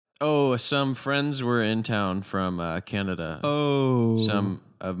Oh, some friends were in town from Canada. Oh. Some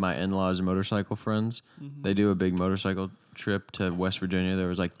of my in-laws' motorcycle friends. Mm-hmm. They do a big motorcycle trip to West Virginia. There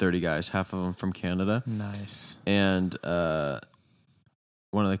was like 30 guys, half of them from Canada. Nice. And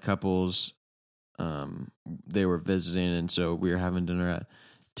one of the couples, they were visiting, and so we were having dinner at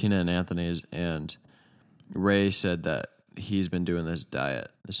Tina and Anthony's, and Ray said that he's been doing this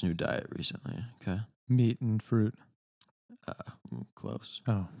new diet recently. Okay. Meat and fruit. Close.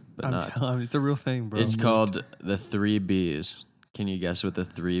 Oh. But I'm not. telling you, it's a real thing, bro. It's called the 3 Bs. Can you guess what the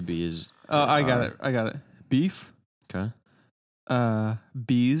 3 Bs Oh, I got are? it. I got it. Beef. Okay.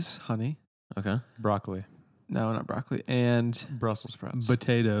 Bees, honey. Okay. Broccoli. No, not broccoli. And Brussels sprouts.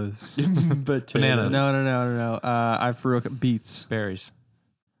 potatoes. Bananas. No. I forgot beets. Berries.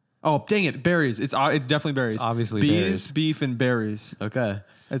 Oh, dang it. Berries. It's definitely berries. It's obviously bees, berries. beef, and berries. Okay.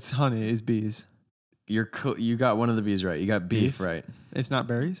 It's honey. It's bees. You got one of the Bs right. You got beef right. It's not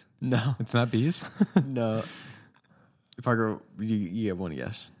berries? No. It's not bees? No. Parker, you have one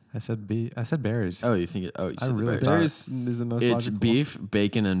guess. I said berries. Oh, you think it? Oh, you I said the really berries. thought- Berries is the most It's logical. beef,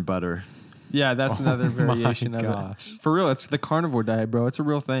 bacon, and butter. Yeah, that's another variation of gosh. it. For real, it's the carnivore diet, bro. It's a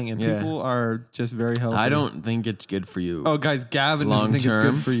real thing, and Yeah. people are just very healthy. I don't think it's good for you. Oh, guys, Gavin doesn't think it's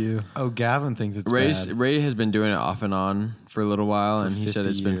Long-term. good for you. Oh, Gavin thinks it's bad. Ray has been doing it off and on for a little while, For and he said 50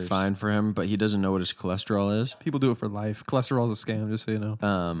 it's been years. fine for him, but he doesn't know what his cholesterol is. People do it for life. Cholesterol's a scam, just so you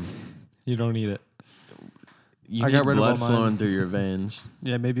know. You don't eat it. You I need got rid of blood all mine. flowing through your veins.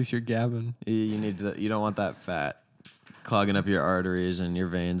 Yeah, maybe if you're Gavin. You don't want that fat clogging up your arteries and your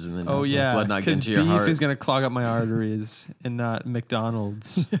veins, and then Oh yeah, blood not getting because to your beef heart. is gonna clog up my arteries, and not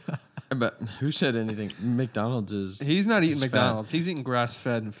McDonald's. But who said anything? McDonald's is. He's not eating It's fat. McDonald's. He's eating grass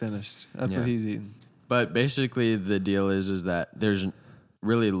fed and finished. That's what Yeah. he's eating. But basically, the deal is that there's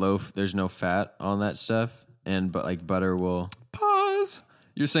really there's no fat on that stuff, but like butter will. Pause.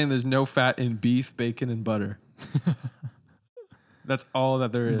 You're saying there's no fat in beef, bacon, and butter. That's all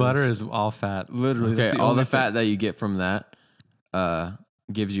that there is. Butter is all fat. literally Okay, that's all only the fat that you get from that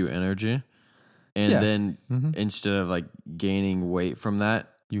gives you energy, and Yeah. then instead of like gaining weight from that,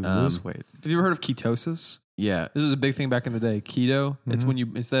 You lose weight. Have you ever heard of ketosis? yeah, This was a big thing back in the day. Keto. It's when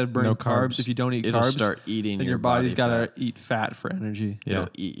you instead of burning No carbs, carbs. if you don't eat it'll carbs, start eating then your body's got body to eat fat for energy. It'll Yeah.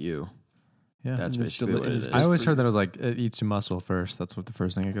 eat you. Yeah. That's And it's basically what it it's is. I always heard that it was like it eats your muscle first. That's what the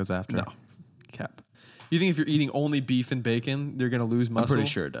first thing it goes after. No. Cap. You think if you're eating only beef and bacon, you're gonna lose I'm muscle? pretty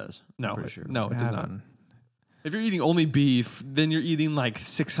sure it does. No, I'm pretty sure. no, it does not. Gavin. If you're eating only beef, then you're eating like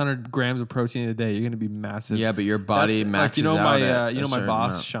 600 grams of protein a day. You're gonna be massive. Yeah, but your body That's, maxes like, out my at you a know my certain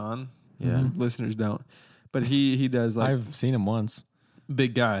boss amount. Sean. Yeah. Listeners don't, but he does like I've seen him once.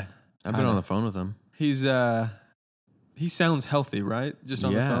 big guy. I've been on the phone with him. He's he sounds healthy, right? Just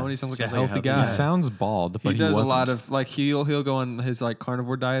on Yeah. the phone, he sounds like Sounds a like a healthy healthy guy. He sounds bald, but He he does wasn't. a lot of like he'll go on his like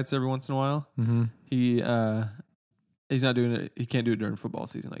carnivore diets every once in a while. Mm-hmm. He's not doing it. He can't do it during football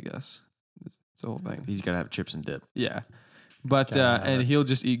season, I guess. It's the whole thing. He's got to have chips and dip. Yeah, but Gotta have and it. he'll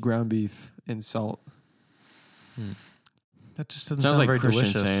just eat ground beef and salt. That just doesn't Sounds sound like very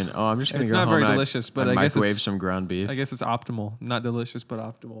Christian delicious. saying, "Oh, I'm just going to It's go not home very and delicious, but I I guess microwave it's some ground beef." I guess it's optimal. Not delicious, but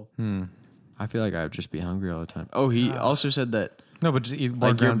optimal. I feel like I would just be hungry all the time. Oh, he also said that No, but just eat more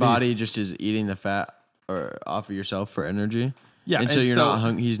like your ground body beef. just is eating the fat or off of yourself for energy. Yeah, and so you're not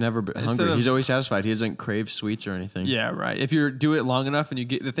hungry. He's never been instead hungry. of- He's always satisfied. He doesn't crave sweets or anything. Yeah, right. If you do it long enough and you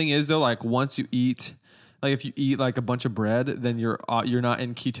get the thing is though, like once you eat, like if you eat like a bunch of bread, then you're not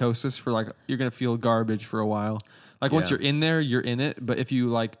in ketosis for like you're gonna feel garbage for a while. Like once Yeah. you're in there, you're in it. But if you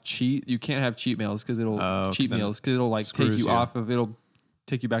like cheat, you can't have cheat meals because it'll like take screws you you. off of it'll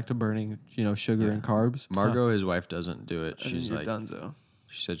take you back to burning sugar and carbs. Margot, his wife, doesn't do it. And then She's you're like, donezo.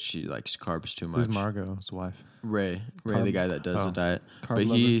 she said she likes carbs too much. Who's Margot's wife? Ray, the Carb- guy that does the diet. Carb But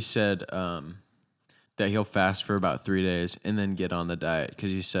he lover. said that he'll fast for about 3 days and then get on the diet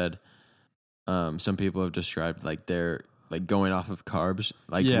because he said some people have described like they're like going off of carbs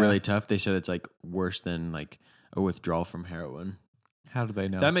like Yeah. really tough. They said it's like worse than like a withdrawal from heroin. How do they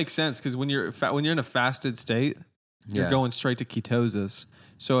know? That makes sense because when you're in a fasted state, you're going straight to ketosis.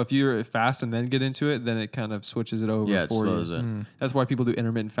 So if you're fast and then get into it, then it kind of switches it over. Yeah, it for slows you. it. That's why people do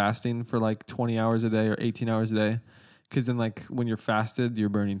intermittent fasting for like 20 hours a day or 18 hours a day. Because then, like when you're fasted, you're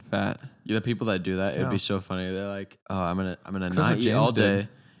burning fat. Yeah, the people that do that, it'd Yeah. be so funny. They're like, "Oh, I'm gonna That's not what eat James all did. day,"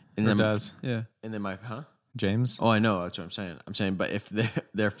 and Or then does Yeah. and then James? Oh, I know. That's what I'm saying. But if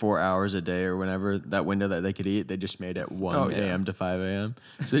they're 4 hours a day or whenever that window that they could eat, they just made it 1 a.m. to 5 a.m.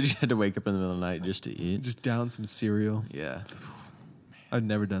 So they just had to wake up in the middle of the night just to eat. Just down some cereal. Yeah. I've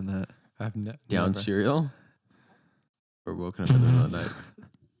never done that. I've Down cereal? Or woken up in the middle of the night?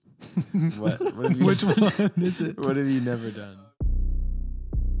 What have you, Which one is it? What have you never done?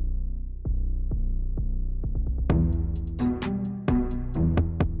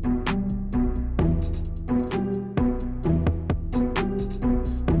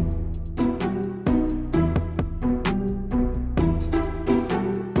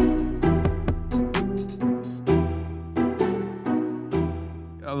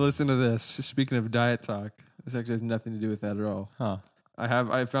 Listen to this. Speaking of diet talk, this actually has nothing to do with that at all. Huh.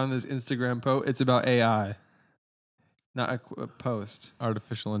 I found this Instagram post. It's about AI, not a post.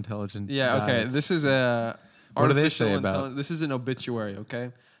 Artificial intelligence. Yeah. Okay. diets. This is a. What do they artificial say about- This is an obituary.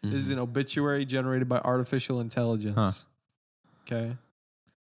 Okay. This is Mhm. an obituary generated by artificial intelligence. Okay.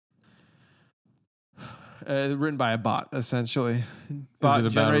 Written by a bot, essentially. Bot Is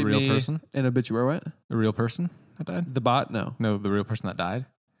it about a generate real me person? An obituary. What? A real person that died? The bot? No. No, the real person that died.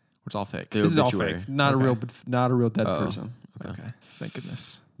 It's all fake. The This is all obituary. fake. Not Okay. a real dead Uh-oh. person. Okay. Thank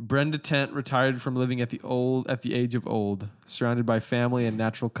goodness. Brenda Tent retired from living at the age of old, surrounded by family and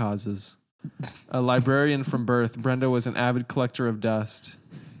natural causes. A librarian from birth, Brenda was an avid collector of dust.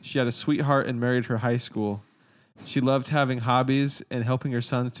 She had a sweetheart and married her high school. She loved having hobbies and helping her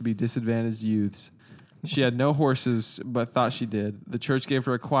sons to be disadvantaged youths. She had no horses, but thought she did. The church gave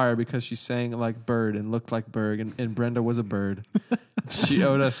her a choir because she sang like bird and looked like Berg, and Brenda was a bird. She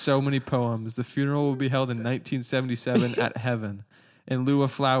owed us so many poems. The funeral will be held in 1977 at Heaven. In lieu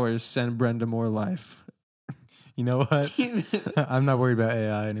of flowers, send Brenda more life. You know what? I'm not worried about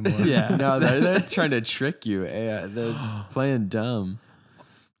AI anymore. Yeah. No, they're trying to trick you. AI, they're playing dumb.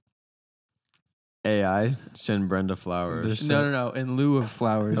 AI, send Brenda flowers. There's- No. In lieu of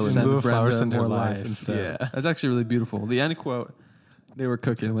flowers, Oh, in send lieu of Brenda flowers, send her more life life. instead. Yeah. That's actually really beautiful. The end quote, they were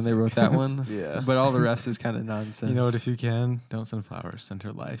cooking when they wrote that one. Yeah. But all the rest is kind of nonsense. You know what? If you can, don't send flowers. Send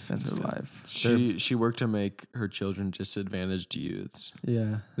her life. send her instead. life. She worked to make her children disadvantaged youths.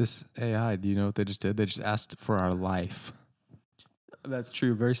 Yeah, This AI, do you know what they just did? They just asked for our life. that's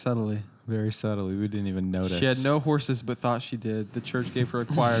true. Very subtly. Very subtly. We didn't even notice. She had no horses, but thought she did. The church gave her a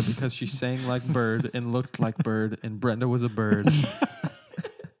choir because she sang like bird and looked like bird, and Brenda was a bird.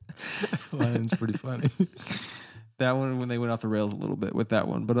 Line's pretty funny. That one, when they went off the rails a little bit with that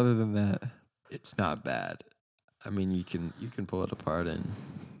one, but other than that, It's not bad. I mean, you can pull it apart and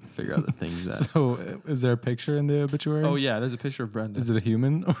figure out the things that. So, is there a picture in the obituary? oh yeah, there's a picture of Brenda. Is it a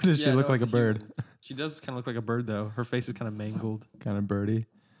human or does she Yeah, look no, like a it's bird? human. She does kind of look like a bird though. Her face is kind of mangled. Kind of birdie.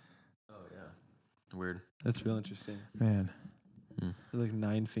 Oh yeah, weird. That's real interesting. Man. There's like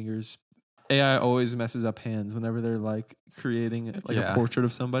 9 fingers. AI always messes up hands whenever they're like creating like Yeah. a portrait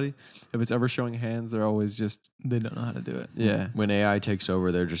of somebody. If it's ever showing hands, they're always just They don't know how to do it. yeah. When AI takes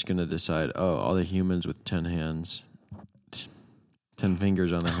over, they're just gonna decide. Oh, all the humans with 10 hands, 10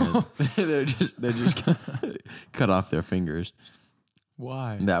 fingers on their head. they're just gonna cut off their fingers.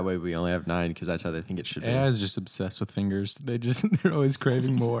 Why? That way, we only have 9 because that's how they think it should be. AI is just obsessed with fingers. They're always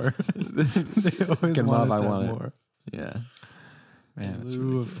craving more. they always Get 'em want off, us I to have want it. more. Yeah. Man, In that's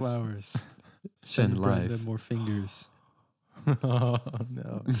lieu of ridiculous. flowers, Send Brenda life. more fingers. Oh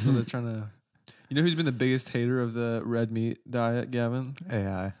no. So they're trying to. You know who's been the biggest hater of the red meat diet, Gavin?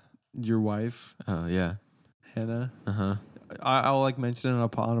 AI. Your wife, Oh yeah. Hannah. Uh huh. I'll like mention it on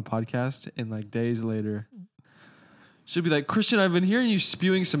a podcast, and like days later, she'll be like, "Christian, I've been hearing you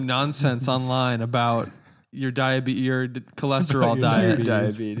spewing some nonsense online about your cholesterol Your diet."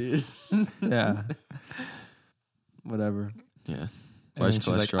 diabetes. Yeah, whatever. Yeah. And Where's then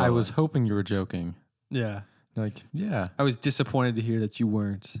she's like, cholesterol I was at? hoping you were joking. Yeah, Like, yeah. I was disappointed to hear that you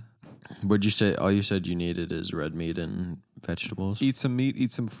weren't. What'd you say? All you said you needed is red meat and vegetables. Eat some meat,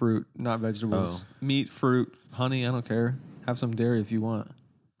 eat some fruit, not vegetables. Meat, fruit, honey. I don't care. Have some dairy if you want.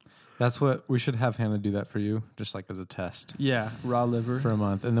 That's what we should have Hannah do that for you, just like as a test Yeah, raw liver. for a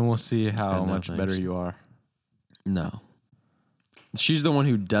month, and then we'll see how Yeah, no, much better thanks. you are. No. She's the one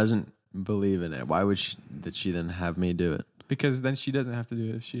who doesn't believe in it. Why would she then have me do it? Because then she doesn't have to do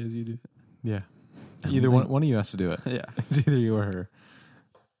it if she has you do Yeah. I Either don't one, think- one of you has to do it. it. Yeah. It's either you or her.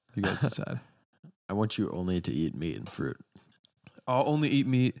 You guys decide. I want you only to eat meat and fruit. I'll only eat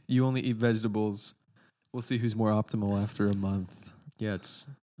meat. You only eat vegetables. We'll see who's more optimal after a month. Yeah, it's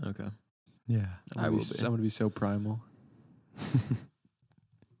okay. Yeah. I will be. I'm gonna be so primal.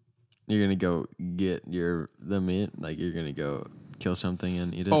 You're gonna go get the meat, like you're gonna go kill something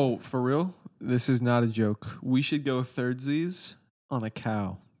and eat it. Oh, for real? This is not a joke. We should go thirdsies on a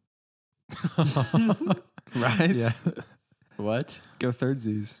cow. Right? Yeah. What? Go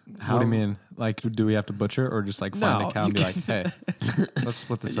thirdsies. What do you mean? Like, do we have to butcher or just like find No, a cow and you be like, hey, let's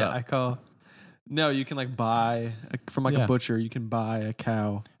split this Yeah, up? I call. No, you can like buy from like Yeah. a butcher. You can buy a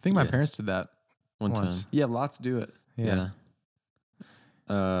cow. I think my Yeah. parents did that One once. time. Yeah, lots do it. Yeah.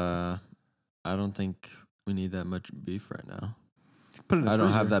 I don't think we need that much beef right now. Put it in the I don't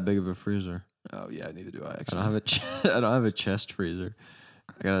have freezer. that big of a freezer. Oh yeah, neither do I I actually. don't have I don't have a chest freezer.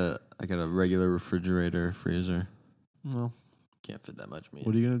 I got a regular refrigerator freezer. Well, Can't fit that much meat.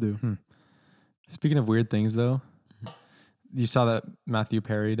 what are you gonna do? Speaking of weird things, though, you saw that Matthew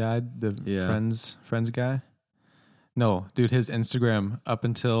Perry died, the Yeah. Friends guy. No, dude, his Instagram up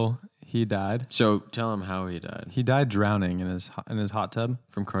until he died. So tell him how he died. He died drowning in his hot tub.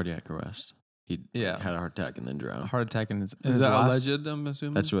 From cardiac arrest. He had a heart attack and then drowned. Heart attack in his. Is that alleged? I'm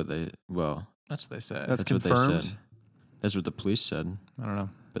assuming That's what they. Well, That's what they said. That's what confirmed. they said. That's what the police said. I don't know.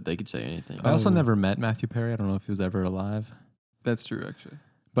 But they could say anything. I also Oh. never met Matthew Perry. I don't know if he was ever alive. That's true, actually.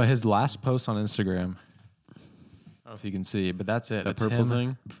 But his last post on Instagram, I don't know if you can see, but that's it. The It's purple him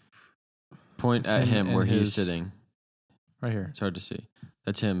thing. Point It's at him him and where he's his- sitting. right here It's hard to see.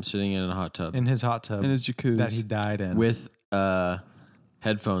 That's him sitting in a hot tub in his hot tub In his jacuzzi. that he died in. with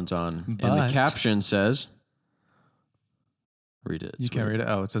headphones on, and the But- caption says, "Read it." You can't read it.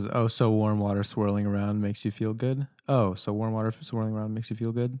 Oh, it says, "Oh, so warm water swirling around makes you feel good." Oh, so warm water swirling around makes you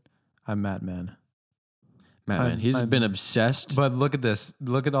feel good. I'm Matt Man. Man, he's been obsessed. But look at this.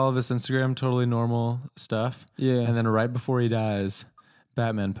 Look at all of his Instagram, totally normal stuff. Yeah. And then right before he dies,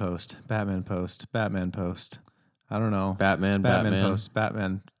 Batman post, Batman post, Batman post. I don't know. Batman post,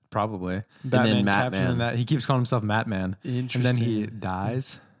 Batman probably. Batman and then Matt Captioning Man. that he keeps calling himself Matt Man. Interesting. And then he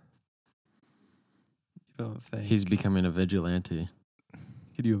dies. You don't think. He's becoming a vigilante.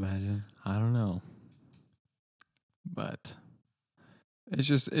 Could you imagine? I don't know. But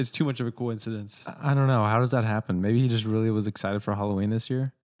It's too much of a coincidence. I don't know. How does that happen? Maybe he just really was excited for Halloween this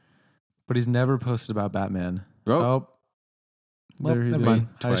year. But he's never posted about Batman. Oh, Well, There he never did. mind.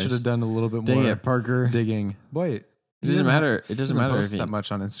 I Twice. should have done a little bit dang more it, Parker! digging. Wait. It doesn't matter. It doesn't matter if post he that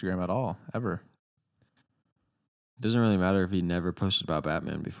much on Instagram at all, ever. doesn't really matter if he never posted about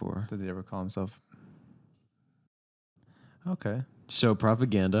Batman before. Does he ever call himself? Okay. So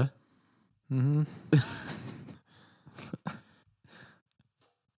propaganda. Mm-hmm.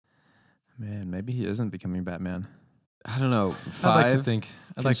 Man, maybe he isn't becoming Batman. I don't know. I'd like to 5 think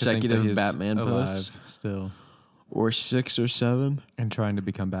consecutive that he's Batman alive posts? still or 6 or 7. and trying to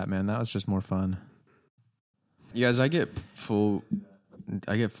become Batman. That was just more fun. You guys, I get full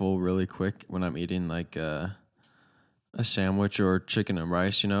really quick when I'm eating like a sandwich or chicken and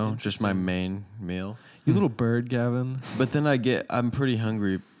rice, just my main meal. You little bird, Gavin. But then I'm pretty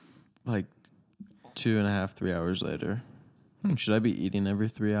hungry like 2.5, 3 hours later. Should I be eating every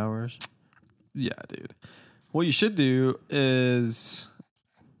 3 hours? Yeah, dude. What you should do is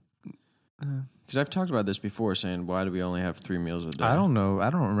Because I've talked about this before, saying why do we only have 3 meals a day? I don't know. I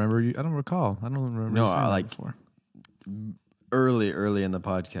don't remember you. I don't recall. I don't remember. No, you saying I that like- before. early in the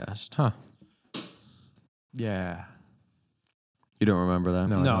podcast. Huh. Yeah. You don't remember that?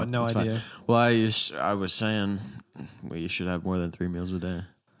 No. no it's fine. idea. Well, I was saying you should have more than 3 meals a day.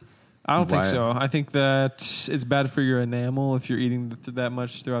 I don't think Why- so. I think that it's bad for your enamel if you're eating that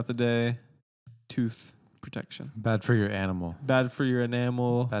much throughout the day. Tooth protection. Bad for your animal. Bad for your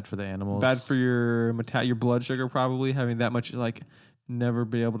enamel. Bad for the animals. Bad for your blood sugar, probably having that much, like, never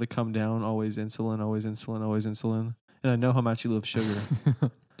be able to come down. Always insulin, always insulin, always insulin. And I know how much you love sugar.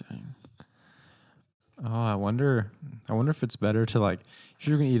 Dang. Oh, I wonder if it's better to, like, if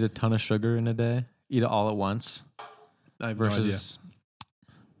you're gonna eat a ton of sugar in a day, eat it all at once I have versus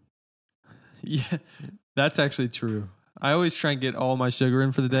Yeah, that's actually true. I always try and get all my sugar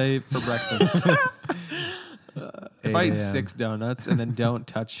in for the day for breakfast. If I 8 eat a.m. 6 donuts and then don't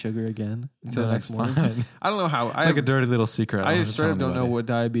touch sugar again until No, the next that's morning, fine. I don't know how. It's like a dirty little secret. I don't straight up tell don't know anybody. what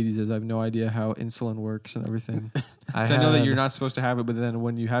diabetes is. I have no idea how insulin works and everything. I So I know that had- you're not supposed to have it, but then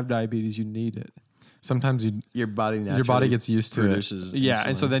when you have diabetes, you need it. Sometimes Your body naturally your body gets used to it. produces Yeah,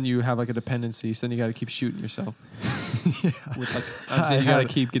 and so insulin. then you have like a dependency. So then you got to keep shooting yourself. Yeah. With like, I'm saying I you got to had-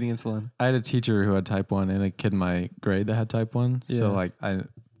 keep getting insulin. I had a teacher who had type 1 and a kid in my grade that had type 1. Yeah. So like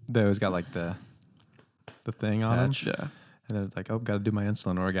they always got like the thing on them. Patch. Yeah. And they're like, oh, got to do my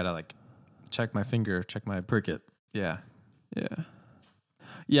insulin, or I got to like check my finger, check my prick it. yeah. Yeah.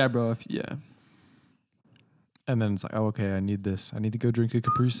 Yeah, bro. Yeah. And then it's like, oh, okay, I need this. I need to go drink a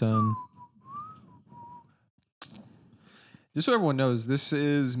Capri Sun. Just so everyone knows, this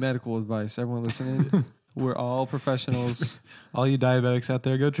is medical advice. Everyone listening, we're all professionals. All you diabetics out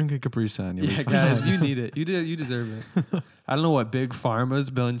there, go drink a Capri Sun. You'll be Yeah, fine. guys, you need it. You deserve it. I don't know what big pharma's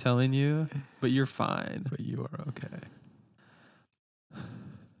been telling you, but you're fine. But you are okay.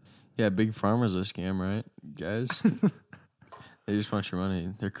 Yeah, big pharma's a scam, right, guys? They just want your money.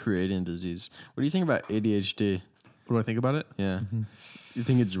 They're creating disease. What do you think about ADHD? What do I think about it? Yeah, you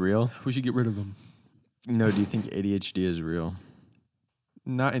think it's real? We should get rid of them. No, do you think ADHD is real?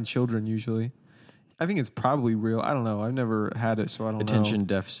 Not in children, usually. I think it's probably real. I don't know. I've never had it, so I don't Attention know.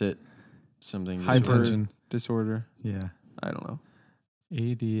 deficit, something. Hyper disorder. Attention. disorder. Yeah. I don't know.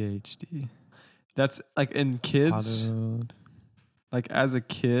 ADHD. That's like in kids. Auto- Like as a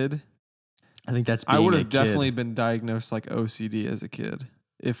kid, I think that's. I being would a have kid. definitely been diagnosed like OCD as a kid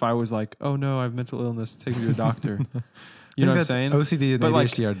if I was like, oh no, I have mental illness, take me to a doctor. You know what I'm saying? OCD and But, like,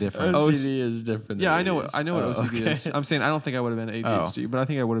 ADHD are different. OCD is different. Yeah, than I know what ADHD. OCD is. I'm saying I don't think I would have been ADHD, but I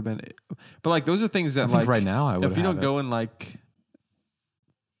think I would have been. But like those are things that I think like right now I would if you have don't go and like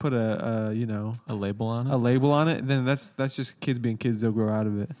put a label on it. a label on it, then that's just kids being kids. They'll grow out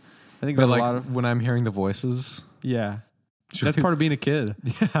of it. I think But that like a lot of when I'm hearing the voices, that's part of being a kid.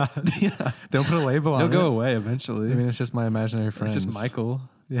 yeah. Don't put a label on They'll it. go away eventually. I mean, it's just my imaginary friends. It's just Michael.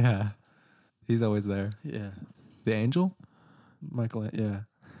 Yeah, he's always there. Yeah, The angel, Michael. Yeah.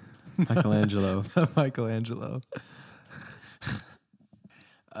 Michelangelo. Michelangelo.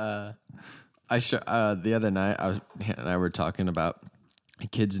 The other night, Hannah and I were talking about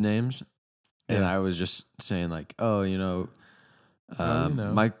kids' names, and Yeah. I was just saying like, oh,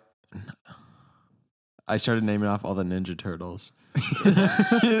 Mike. I started naming off all the Ninja Turtles.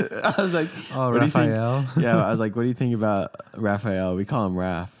 I was like, Oh, what do you think? Raphael. Yeah, I was like, what do you think about Raphael? We call him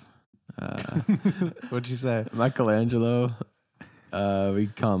Raph. What'd you say? Michelangelo. We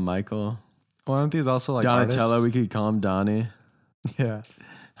call him Michael. Well, aren't these also like Donatello. artists? We could call him Donnie. Yeah.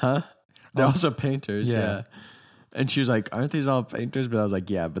 Huh? They're Oh. also painters. Yeah. Yeah. And she was like, "Aren't these all painters?" But I was like,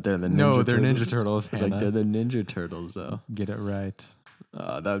 "Yeah, but they're the Ninja No, Turtles." they're Ninja Turtles. I was like, Hannah. "They're the Ninja Turtles, though." Get it right.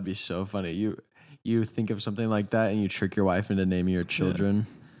 That would be so funny. You think of something like that, and you trick your wife into naming your children.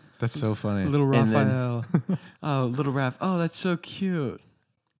 That's so funny. Little And then- Raphael. Oh, little Raph. Oh, that's so cute.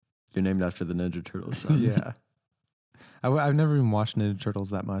 You're named after the Ninja Turtles. Son. Yeah. I've never even watched Ninja Turtles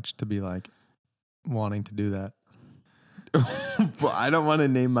that much to be like wanting to do that. Well, I don't want to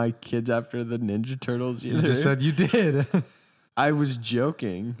name my kids after the Ninja Turtles either. You just said you did. I was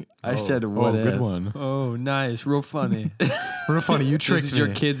joking. I said, "What if?" good one. Oh, nice. Real funny. Real funny. You tricked This is me.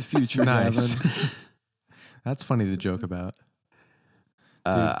 your kid's future. Nice. Gavin. That's funny to joke about.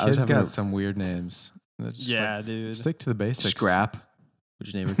 Dude, I was kids having got some weird names. It's just like, dude. stick to the basics. Scrap. Would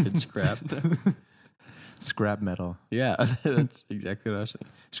you name your kid Scrap? Scrap metal. Yeah, that's exactly what I was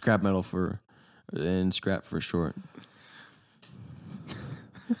thinking. Scrap metal and scrap for short.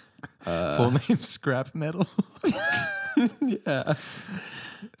 Full name Scrap Metal. Yeah.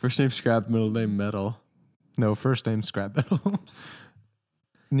 First name Scrap, middle name Metal. No, first name Scrap Metal.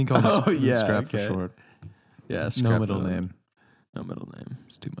 And you call him Oh, yeah, Scrap okay. for short. Yeah, No Scrap middle name. No middle name.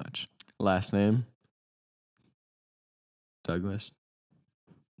 It's too much. Last name Douglas.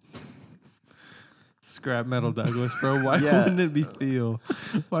 Scrap Metal Douglas, bro. Why Yeah. wouldn't it be Theo?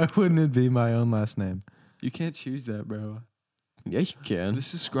 Why wouldn't it be my own last name? You can't choose that, bro. Yeah, you can.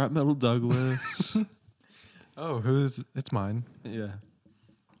 This is Scrap Metal Douglas. Oh, it's mine. Yeah.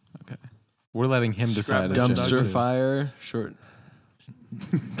 Okay. We're letting him Scrap decide. as metal judges. Dumpster fire short.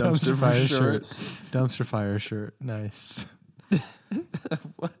 Dumpster for fire short. shirt. Dumpster fire shirt. Nice.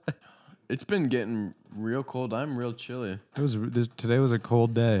 It's been getting real cold. I'm real chilly. Today was a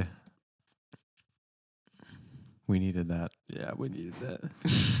cold day. We needed that. Yeah, we needed that.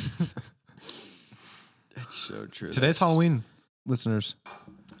 That's so true. Today's Halloween, listeners.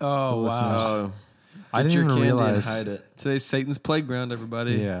 Oh, Cool listeners. Oh, I get didn't your even candy and realize. hide it. Today's Satan's playground,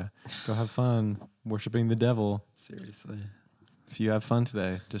 everybody. Yeah. Go have fun worshiping the devil. Seriously. If you have fun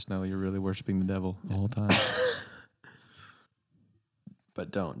today, just know you're really worshiping the devil the whole time.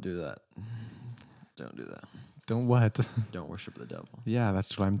 But don't do that. Don't do that. Don't what? Don't worship the devil. Yeah,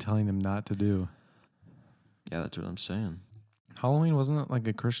 that's what I'm telling them not to do. Yeah, that's what I'm saying. Halloween wasn't it like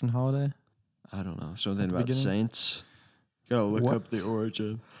a Christian holiday? I don't know. Something the about beginning? saints. Gotta look What? up the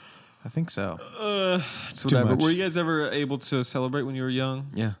origin. I think so. It's too whatever. much. Were you guys ever able to celebrate when you were young?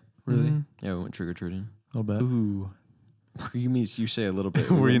 Yeah. Really? Mhm. Yeah, we went trick or treating. A little bit. Ooh. You say a little bit.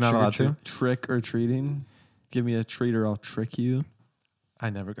 Were you went not allowed trick-or-treat- to? Trick or treating? Give me a treat or I'll trick you. I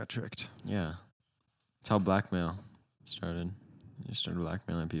never got tricked. Yeah. It's how blackmail started. You started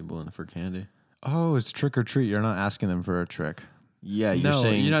blackmailing people for candy. Oh, it's trick or treat. You're not asking them for a trick. Yeah, you're No,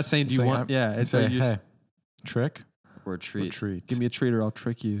 saying you're not saying, do you saying want? Yeah, it's Say, like you're hey, trick or or treat. treat. give me a treat or I'll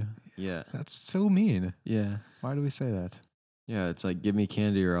trick you. Yeah. That's so mean. Yeah. Why do we say that? Yeah, it's like give me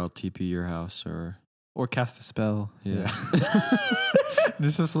candy or I'll TP your house or Or cast a spell. yeah.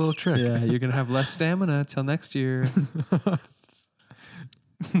 Just this little trick. Yeah, you're gonna have less stamina till next year.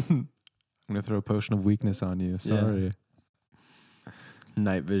 I'm gonna throw a potion of weakness on you. Sorry.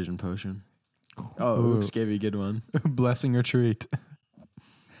 Night vision potion. Oh, Ooh. oops, gave you a good one. Blessing or treat.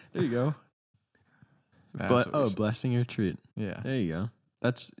 There you go. That's what we should- blessing or treat. yeah. There you go.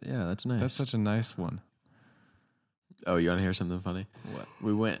 That's nice. That's such a nice one. Oh, you want to hear something funny? What?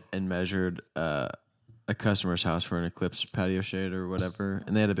 We went and measured a customer's house for an Eclipse patio shade or whatever,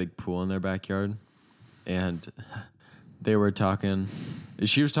 and they had a big pool in their backyard. And they were talking.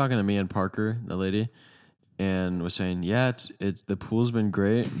 She was talking to me and Parker, the lady, and was saying, "Yeah, it's the pool's been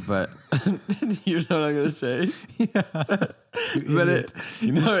great, but you know what I'm gonna say." Yeah. But it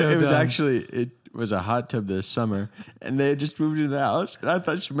was a hot tub this summer, and they had just moved into the house, and I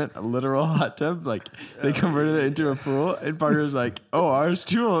thought she meant a literal hot tub, like they converted it into a pool. And Parker was like, "Oh, ours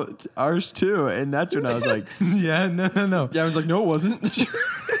too," and that's when I was like, Yeah, no. Yeah, I was like, no, it wasn't.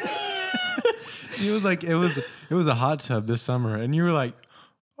 She was like, it was a hot tub this summer, and you were like,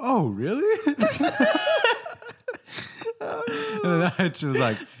 oh, really? And then she was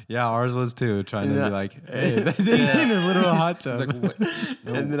like, yeah, ours was too, trying to be like, hey, they didn't mean a literal hot tub. It's like, wait,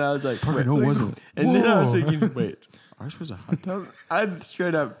 no. and then I was like, Parker, no, it wasn't. And then I was Whoa. thinking, wait, ours was a hot tub? I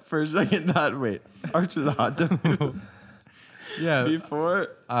straight up for a second thought, wait, ours was a hot tub Yeah. before?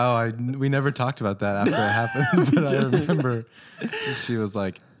 We never talked about that after it happened, but I remember she was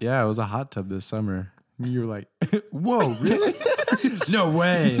like, yeah, it was a hot tub this summer. And you were like, whoa, really? No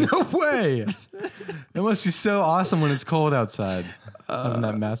way. No way. It must be so awesome when it's cold outside. Having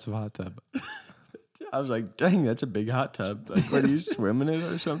that massive hot tub. I was like, dang, that's a big hot tub. Like, what, are you swimming in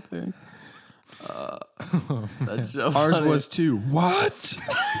it or something? That's so Ours funny. was too. What?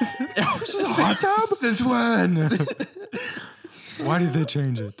 Ours was a hot tub? Since when? Why did they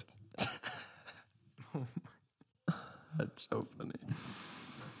change it? That's so funny.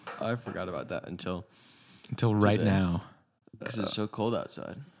 I forgot about that until Until right Today. now. because it's so cold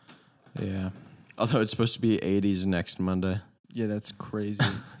outside. Yeah. Although it's supposed to be 80s next Monday. Yeah, that's crazy.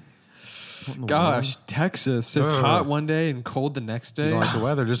 Gosh, Texas. It's Ugh. hot one day and cold the next You day. don't like the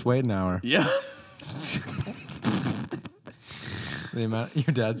weather, just wait an hour. Yeah. The amount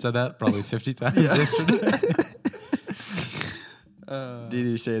your dad said that probably 50 times yesterday. Did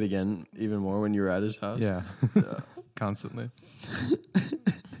he say it again even more when you were at his house? Yeah. Constantly.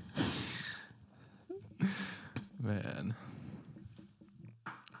 Man.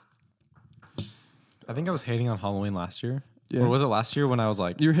 I think I was hating on Halloween last year. Yeah. Or was it last year when I was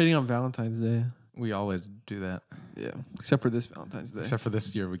like, You were hating on Valentine's Day. we always do that. Yeah. Except for this Valentine's Day. Except for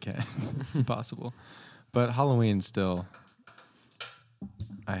this year we can't. Impossible. But Halloween still,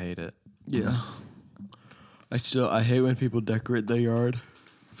 I hate it. Yeah. I hate when people decorate their yard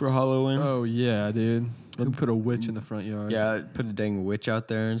for Halloween. Oh, yeah, dude. Who put a witch in the front yard? Yeah, put a dang witch out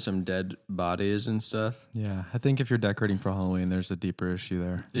there and some dead bodies and stuff. Yeah. I think if you're decorating for Halloween, there's a deeper issue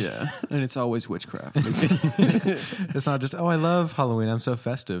there. Yeah. And it's always witchcraft. It's not just, oh, I love Halloween. I'm so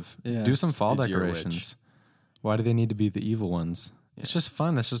festive. Yeah. Do some fall It's your decorations. witch. Why do they need to be the evil ones? It's just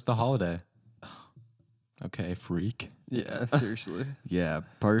fun. That's just the holiday. Okay, freak. Yeah, seriously. Yeah.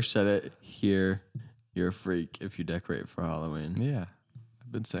 Parker said it here. You're a freak if you decorate for Halloween. Yeah.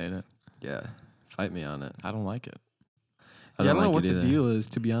 I've been saying it. Yeah. Fight me on it. I don't like it. I I don't don't know like what it the either. deal is,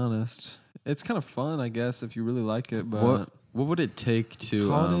 to be honest. It's kind of fun, I guess, if you really like it. But What would it take to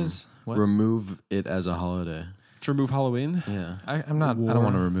Holidays? What? remove it as a holiday? to remove Halloween, Yeah. I'm not. I War. don't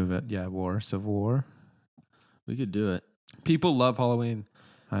want to remove it. Yeah, Civil War. We could do it. people love Halloween.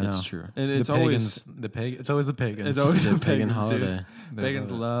 I know. It's true. And The it's always It's always the pagans. It's always It's a the pagan pagans, dude. holiday. They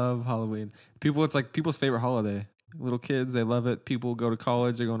pagans love love Halloween. People, it's like people's favorite holiday. Little kids, they love it. People go to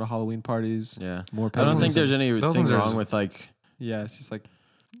college, they're going to Halloween parties. Yeah. More I don't think pagans. there's Those anything ones are wrong just- with like. Yeah, it's just like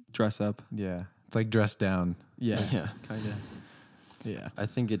dress up. Yeah, it's like dress down. Yeah, Yeah. kind of. Yeah. I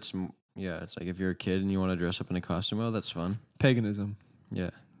think it's it's like if you're a kid and you want to dress up in a costume, oh, that's fun. Paganism. Yeah.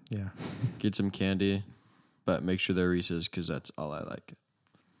 Yeah. Get some candy, but make sure they're Reese's because that's all I like.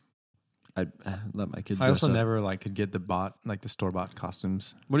 I'd let my kid dress I also up. never could get the store bought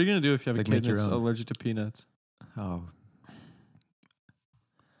costumes. What are you gonna do if you have Like, a make kid your that's own. allergic to peanuts? Oh.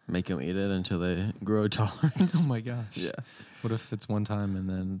 Make them eat it until they grow tolerance. Oh my gosh. Yeah. What if it's one time and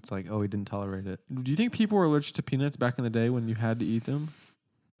then it's like, oh, he didn't tolerate it? Do you think people were allergic to peanuts back in the day when you had to eat them?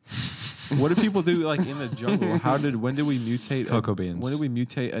 What did people do like in the jungle? When did we mutate? Cocoa beans. When did we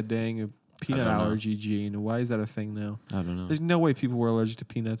mutate a dang peanut don't know. allergy gene? Why is that a thing now? I don't know. There's no way people were allergic to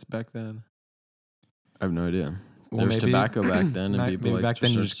peanuts back then. I have no idea. Well, There was maybe- tobacco back then, and Maybe people like back then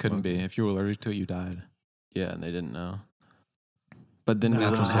you started just couldn't be. smoking. If you were allergic to it, you died. Yeah, and they didn't know. But then we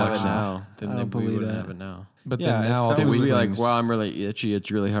Natural wouldn't have it selection. now. Then I don't we believe wouldn't that. have it now. But Yeah, then if now all that the People would be like, weaklings- "Wow, I'm really itchy.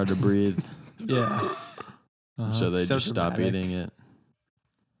 It's really hard to breathe." Yeah. Uh-huh. So they So just stop dramatic. eating it.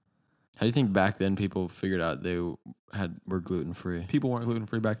 How do you think back then people figured out they were gluten free? People weren't gluten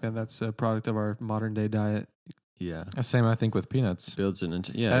free back then. That's a product of our modern day diet. Yeah, Same, I think, with peanuts. builds it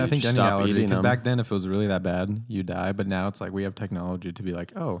into I you think just any stop allergy, eating because them. back then, if it was really that bad, you die. But now it's like we have technology to be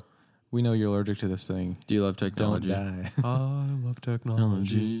like, oh, we know you're allergic to this thing. Do you love Don't technology? die. I love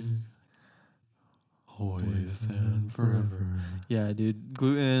technology. Always and forever. Yeah, dude.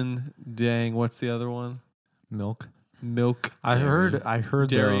 Gluten. Dang. What's the other one? Milk. milk, I heard dairy.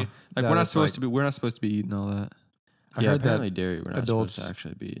 though, Like that we're not it's supposed to be. We're not supposed to be eating all that. I yeah, heard apparently that dairy we're not adults- supposed to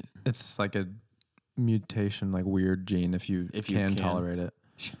actually be eating. it's like a mutation, like weird gene if you can. tolerate it.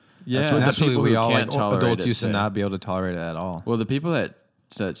 Yeah, what the Naturally, people we who all can't like tolerate adults it used to say. not be able to tolerate it at all. Well, the people that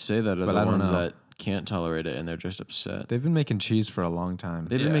say that are But the I don't ones know. that can't tolerate it, and they're just upset. They've been making cheese for a long time.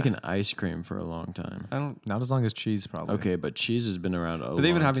 They've been Yeah. making ice cream for a long time. I don't. Not as long as cheese, probably. Okay, but cheese has been around a long But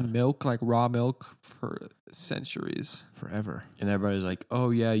they've been time. having milk, like raw milk, for centuries. Forever. And everybody's like,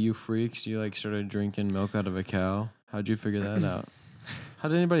 "Oh yeah, you freaks! You like started drinking milk out of a cow. How'd you figure that out? How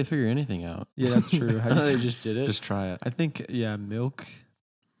did anybody figure anything out? Yeah, that's true. How do you they think- just did it. Just try it. I think milk.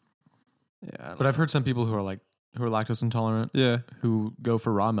 Yeah, I don't But I've heard some people who are lactose intolerant yeah, who go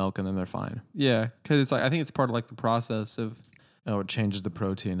for raw milk and then they're fine. yeah, because it's like I think it's part of like the process of Oh, it changes the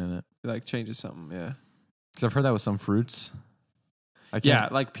protein in it. like changes something. Yeah, Because I've heard that with some fruits. yeah,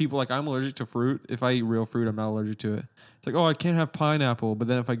 like people like I'm allergic to fruit. If I eat real fruit, I'm not allergic to it. It's like, oh, I can't have pineapple, but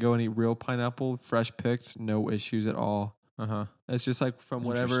then if I go and eat real pineapple, fresh picked, no issues at all. Uh-huh. It's just like from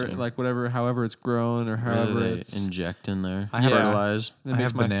whatever, Interesting. like whatever, however it's grown or however Really, they it's. inject in there. I have- fertilize. That I makes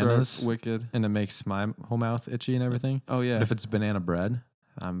have my bananas. throat wicked. And it makes my whole mouth itchy and everything. Oh yeah, But if it's banana bread,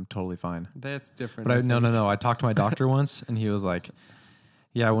 I'm totally fine. that's different. But no. think. I talked to my doctor once and he was like,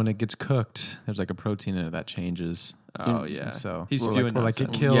 yeah, when it gets cooked, there's like a protein in it that changes. Oh yeah, So he's or spewing like it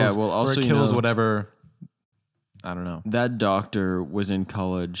nonsense. kills. Yeah, well, or also, it you kills know- whatever. I don't know. That doctor was in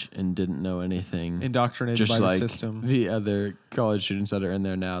college and didn't know anything. indoctrinated Just by like the system. the other college students that are in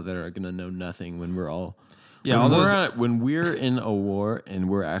there now that are going to know nothing when we're all. Yeah, when all we're, those. when we're in a war and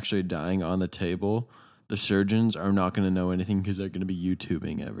we're actually dying on the table, the surgeons are not going to know anything because they're going to be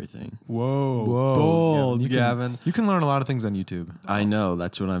YouTubing everything. Whoa, bold, you Gavin. You can learn a lot of things on YouTube. I know.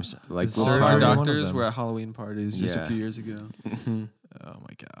 That's what I'm saying. Like, The All surgery our one of doctors them. were at Halloween parties just a Yeah. few years ago, Oh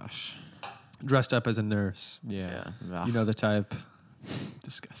my gosh. dressed up as a nurse. Yeah. You know the type.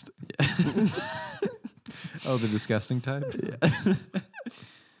 disgusting. Oh, the disgusting type?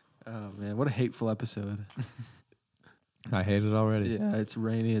 Oh man, what a hateful episode. I hate it already. Yeah, it's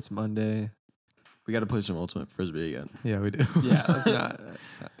rainy. It's Monday. we got to play some Ultimate Frisbee again. Yeah, we do. Yeah, that's not.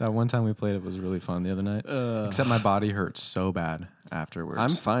 That one time we played it was really fun the other night. Except my body hurt so bad afterwards. I'm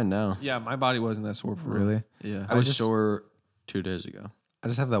fine now. Yeah, my body wasn't that sore for real. really. Yeah, I was just- sore 2 days ago. I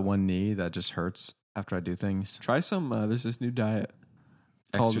just have that one knee that just hurts after I do things. try some. There's this new diet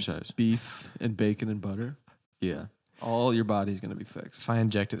called Exercise. beef and bacon and butter. Yeah. All your body's gonna be fixed. If I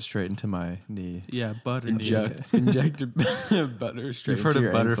inject it straight into my knee. Yeah, butter. Inject butter straight You've heard into of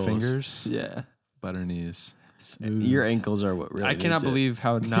your butter ankles. fingers? Yeah, Butter knees. smooth. Your ankles are what really. I cannot needs it. believe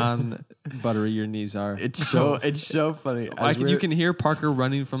how non-buttery your knees are. It's so funny. As You we're- can hear Parker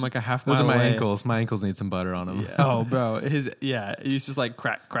running from like a half mile Those are my away. ankles. My ankles need some butter on them. Yeah. Oh, bro, he's just like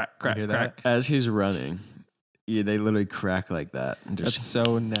crack, crack, crack, hear crack. that? as he's running. Yeah, they literally crack like that. And That's just,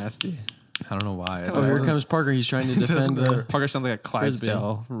 so nasty. I don't know why. kinda oh, here doesn't- comes Parker. He's trying to defend the. Parker sounds like a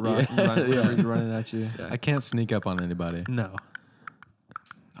Clydesdale run, Yeah. whenever he's running at you. I can't sneak up on anybody. No,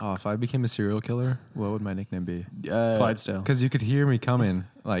 Oh, if I became a serial killer, what would my nickname be? Clydesdale, Because you could hear me coming,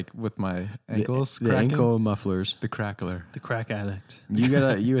 like with my ankles The cracking. ankle mufflers. The crackler. the crack addict.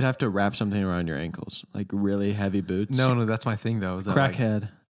 You would have to wrap something around your ankles, like really heavy boots. No, that's my thing though. Is that like- Crackhead.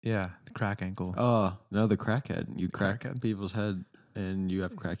 yeah, the crack ankle. Oh no, the crackhead. You crack Crackhead. people's head, and you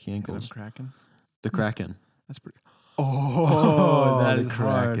have cracky And I'm ankles. cracking. The Kraken. That's pretty. Oh, that the is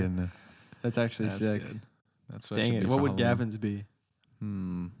hard. Kraken. That's actually That's sick. good. That's what I Dang should it! be What for would Halloween. Gavin's be?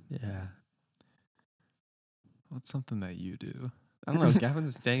 Yeah. Yeah, What's something that you do? I don't know.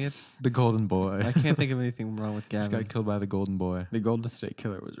 Gavin's. Dang it! The Golden Boy. I can't think of anything wrong with Just Gavin. got killed by the Golden Boy. The Golden State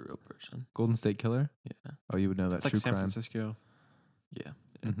Killer was a real person. Golden State Killer. Yeah. Oh, you would know that It's like true San crime. Francisco. Yeah.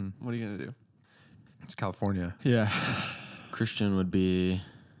 Mm-hmm. What are you gonna do? It's California. Yeah. Christian would be.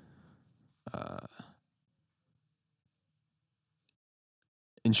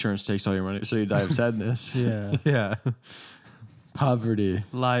 Insurance takes all your money, so you die of sadness. Yeah. Yeah. Poverty.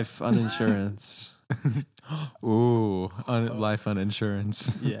 Life on insurance. Ooh, life on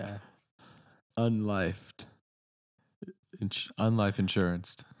insurance. Yeah. Unlifed. Unlife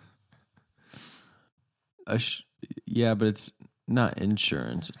insurance. Yeah, but it's not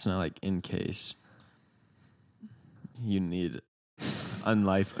insurance. It's not like in case. You need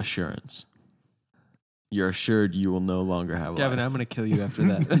unlife assurance. You're assured you will no longer have Gavin, life. I'm gonna kill you after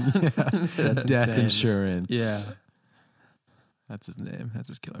that. That's Death insane. insurance. Yeah. That's his name. That's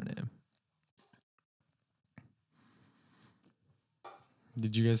his killer name.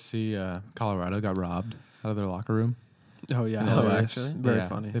 Did you guys see Colorado got robbed out of their locker room? Oh yeah. No, hilarious. actually? Very Yeah,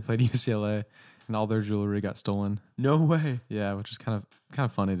 funny. They played UCLA and all their jewelry got stolen. No way. Yeah, which is kind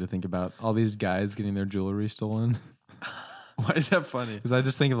of funny to think about. All these guys getting their jewelry stolen. Why is that funny? Because I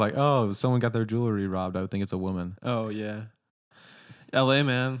just think of like, oh, someone got their jewelry robbed. I would think it's a woman. Oh yeah, L.A.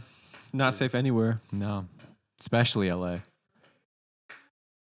 man, not safe anywhere. No, especially LA.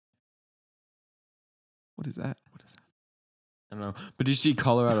 What is that? I don't know. But do you see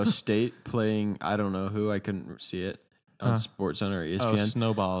Colorado State playing? I don't know who. I couldn't see it on SportsCenter or ESPN. Oh,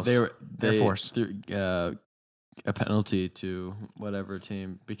 snowballs. They Air Force. threw a penalty to whatever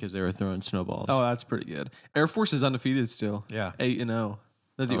team because they were throwing snowballs. Oh, that's pretty good. Air Force is undefeated still. Yeah. 8-0.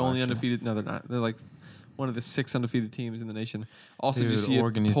 They're the Oh, only actually. undefeated. No, they're not. They're like one of the 6 undefeated teams in the nation. Also, did you Dude, see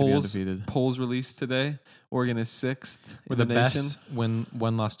Oregon needs to be polls? undefeated. Polls released today. Oregon is 6th We're in the the nation. best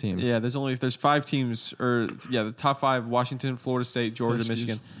one-loss team. Yeah, there's 5 teams, or the top 5: Washington, Florida State, Georgia, Excuse-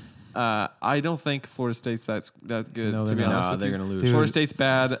 Michigan. I don't think Florida State's that good. No, to they're be not. honest No, with they're you. going to lose. Dude. Florida State's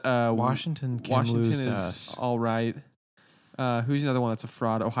bad. Washington can Washington lose to is us. all right. Who's another one that's a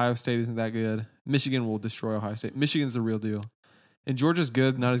fraud? Ohio State isn't that good. Michigan will destroy Ohio State. Michigan's the real deal. And Georgia's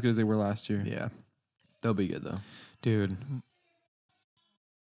good, not as good as they were last year. Yeah. They'll be good, though. Dude.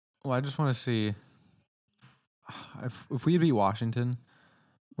 Well, I just want to see if we beat Washington,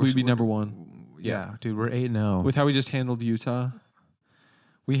 We'd be number 1. Yeah, dude, we're 8-0. With how we just handled Utah.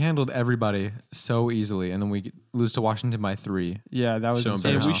 We handled everybody so easily, and then we lose to Washington by 3. Yeah, that was So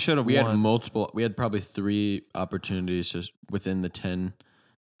insane. We embarrassing. should have We won. had multiple. We had probably 3 opportunities just within the 10,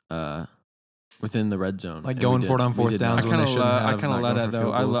 within the red zone. Like And going we for it on we fourth did downs not. when they shouldn't have, I kind of not let going it for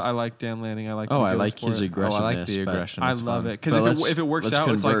though. field goals. I like Dan Lanning. I like. Oh, what I he like goes his for it. aggressiveness. I like the but- aggression. I It's love fun. it But because let's- if it works let's out,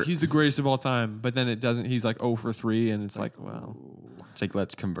 it's like convert. he's the greatest of all time. But then it doesn't. He's like 0 for 3, and it's like, wow. It's like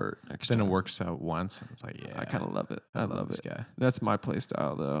let's convert next Then time. it works out once. And it's like, yeah, I kind of love it. I love this it. guy. That's my play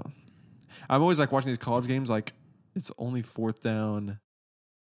style, though. I'm always like watching these college games. Like it's only 4th down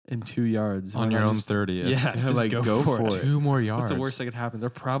and 2 yards On Why your not own just- 30. Yeah, It's just like, go for it. 2 more yards. What's the worst that could happen? They're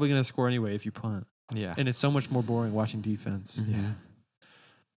probably going to score anyway if you punt, Yeah. and it's so much more boring watching defense. Mhm.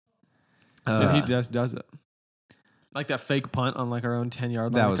 And he just does it. Like that fake punt on like our own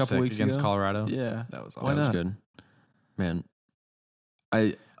 10-yard line That a was couple sick weeks against ago. Colorado. Yeah. That was Why awesome. That was not? good, man.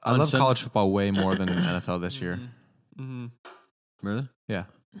 I on love Sun- college football way more than NFL this year. Mm-hmm. Really? Yeah.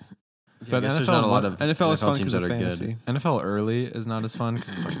 But I guess there's not a lot of NFL is fun teams because that of are fantasy. good. NFL early is not as fun because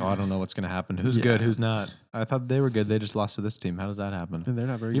it's like, oh, I don't know what's going to happen. Who's Yeah. good? Who's not? I thought they were good. They just lost to this team. How does that happen? And they're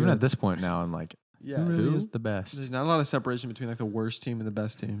not very Even good. at this point now, I'm like, yeah, who really who? is the best? There's not a lot of separation between like the worst team and the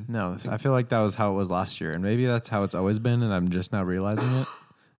best team. No, I feel like that was how it was last year, and maybe that's how it's always been, and I'm just now realizing it.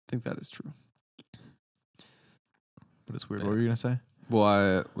 I think that is true. But it's weird. What were you gonna say? Well,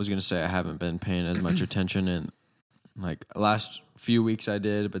 I was gonna say I haven't been paying as much attention, and like last few weeks I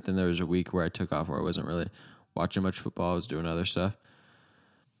did, but then there was a week where I took off where I wasn't really watching much football. I was doing other stuff.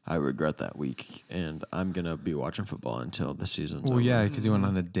 I regret that week, and I'm gonna be watching football until the season's Well, over. yeah, because you went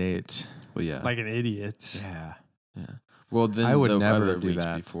on a date. Well, yeah, Like an idiot. Yeah. yeah. Well, then I would the never other do weeks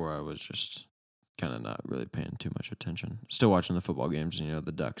that. before I was just kind of not really paying too much attention. Still watching the football games, and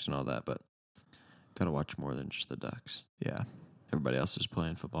the Ducks and all that, but gotta watch more than just the Ducks. Yeah. Everybody else is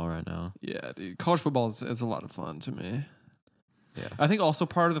playing football right now. Yeah, dude. College football is a lot of fun to me. Yeah. I think also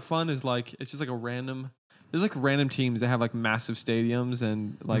part of the fun is like it's just like a random. There's like random teams that have like massive stadiums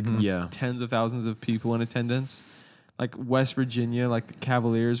and like Mhm. Yeah. tens of thousands of people in attendance. Like West Virginia, like the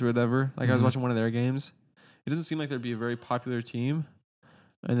Cavaliers or whatever. Like I was Mhm. watching one of their games. It doesn't seem like there'd be a very popular team.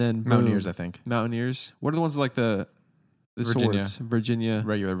 And then Mountaineers, boom, I think. Mountaineers. What are the ones with like the Virginia. swords? Virginia.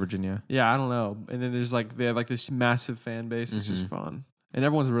 Regular Virginia. Yeah, I don't know. And then there's like they have like this massive fan base. It's just Mhm. fun, and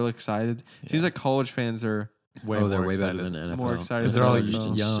everyone's really excited. It seems like college fans are They're way better excited. than NFL. More excited Because they're all than just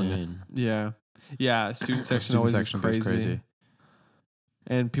NFL. young. Insane. yeah. Student section Student always section is goes crazy.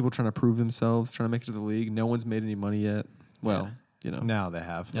 and people trying to prove themselves, trying to make it to the league. No one's made any money yet. Well, you know, Now they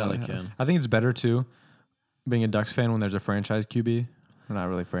have. Yeah, they Yeah. can. I think it's better too, being a Ducks fan when there's a franchise QB. Well, not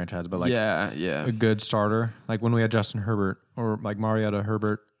really franchise, but like yeah. a good starter. Like when we had Justin Herbert or like Mariota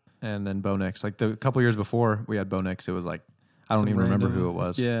Herbert and then Bo Nix. Like the couple years before we had Bo Nix, it was like I don't Some even remember random- who it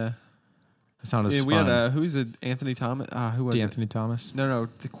was. Yeah, It sounded yeah. fun. We had who's it? Anthony Thomas. Who was it? Anthony Thomas, No,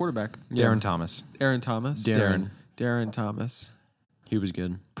 the quarterback. Darren Thomas. Aaron Thomas. Darren. Darren Thomas. He was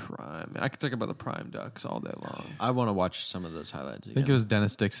good. Prime. I could talk about the Prime Ducks all day long. I want to watch some of those highlights I again. think it was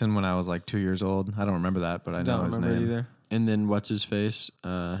Dennis Dixon when I was like 2 years old. I don't remember that, but I know don't his remember name. it either. And then what's his face?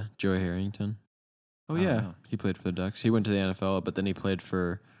 Joey Harrington. Oh I don't yeah. know. He played for the Ducks. He went to the NFL, but then he played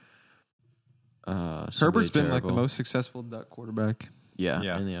for. Herbert's been like the terrible. most successful Duck quarterback. Yeah,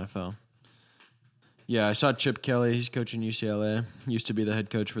 Yeah. in the NFL. Yeah, I saw Chip Kelly. He's coaching UCLA. Used to be the head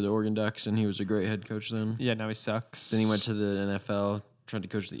coach for the Oregon Ducks, and he was a great head coach then. Yeah, now he sucks. Then he went to the NFL, tried to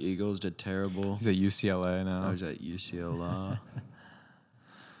coach the Eagles, did terrible. He's at UCLA now. I was at UCLA.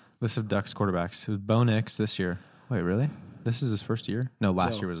 List of Ducks quarterbacks. It was Bo Nix this year. Wait, really? This is his first year? No,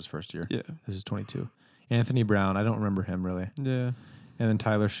 last No. year was his first year. Yeah. This is 22. Anthony Brown. I don't remember him really. Yeah. And then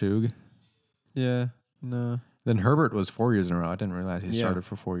Tyler Shug. Yeah. No. Then Herbert was 4 years in a row. I didn't realize he Yeah. started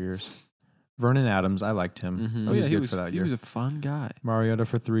for 4 years. Vernon Adams. I liked him. Mhm. Oh yeah, he good was. for that He year. was a fun guy. Mariota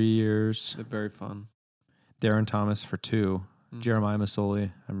for 3 years. Very fun. Darren Thomas for 2. Mhm. Jeremiah Masoli.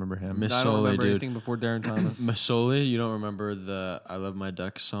 I remember him. Miss- I don't Masoli, remember dude. anything before Darren Thomas. Masoli, you don't remember the "I Love My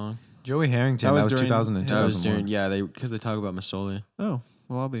Ducks" song? Joey Harrington. That That was was, during- 2000 and That was 2001. during because they talk about Masoli Oh,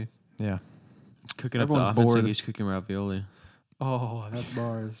 well, I'll be. Yeah. cooking up Everyone's the offense bored. like he's cooking ravioli. Oh, that's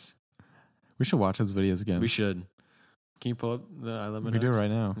bars. We should watch those videos again. We should. Can you pull up the "I Love My We do it Ducks"?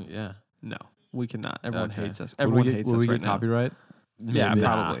 right now. Yeah. No, we cannot. Everyone Okay. hates us. Will Everyone we hates will us we right get now. copyright? Yeah, Maybe.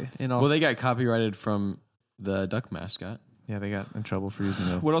 probably. And also, Well, they got copyrighted from the duck mascot. Yeah, they got in trouble for using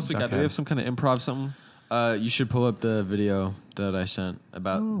the. what else we got? Do we duck have some kind of improv something? You should pull up the video that I sent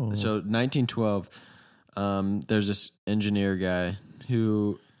about. Oh. So 1912. There's this engineer guy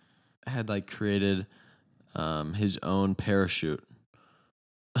who had like created his own parachute.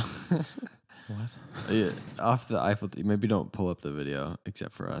 What? Yeah, off the Eiffel. Maybe don't pull up the video,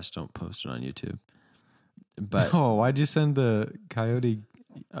 except for us. Don't post it on YouTube. But Oh, why'd you send the coyote?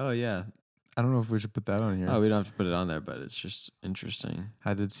 oh yeah. I don't know if we should put that on here. Oh, we don't have to put it on there, but it's just interesting.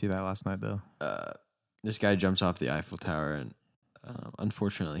 I did see that last night though. This guy jumps off the Eiffel Tower, and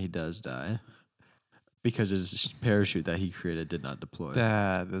unfortunately, he does die because his parachute that he created did not deploy.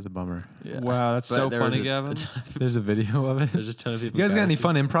 That is a bummer. Yeah. Wow, that's But so there was funny, Gavin. There's a video of it. There's a ton of people. You guys got any panicking.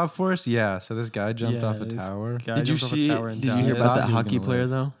 fun improv for us? Yeah. So this guy jumped Yeah, off a this tower. Guy Did you jumped off a see? tower and Did you died. hear about Thought that he was hockey gonna player live.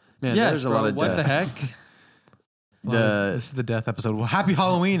 though? Man, Yes, there's a bro. lot of What the death. heck? This is the death episode. Well, happy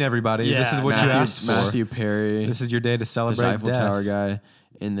Halloween, everybody. Yeah, this is what you asked for. Matthew Perry, This is your day to this celebrate Eiffel death. Tower guy,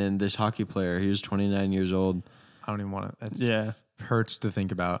 and then this hockey player. He was 29 years old. I don't even want to. That Yeah. hurts to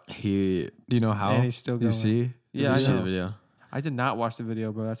think about. He Do you know how? And he's still Do you going. see? Yeah, did I you see the know. video. I did not watch the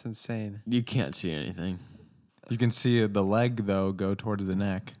video, bro. That's insane. You can't see anything. You can see the leg though go towards the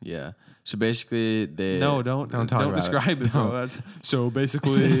neck. Yeah. So basically, they No, don't talk about it. describe it, bro. Don't. That's so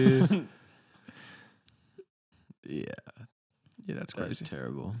basically. Yeah, Yeah, that's that's crazy.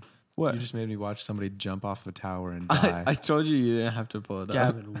 terrible. What? You just made me watch somebody jump off a tower and I, die. I told you didn't have to pull it up.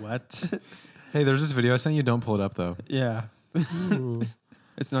 Gavin, what? Hey, there's this video I sent you. Don't pull it up though. Yeah.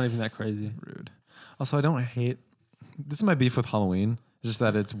 It's not even that crazy. Rude. Also, I don't hate. This is my beef with Halloween. Just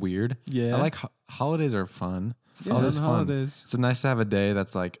that it's weird. Yeah. I like holidays are fun. Yeah, Holidays on fun. holidays. It's nice to have a day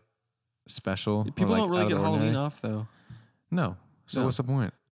that's like special. or, People like, don't really out of get the Halloween ordinary. off, though. No. So No. what's the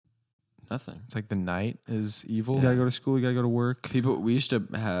point? Nothing. It's like the night is evil. You gotta go to school. You gotta go to work. We used to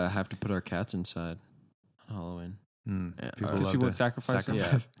have to put our cats inside on Halloween. Mm, Yeah, people because love people to would sacrifice them.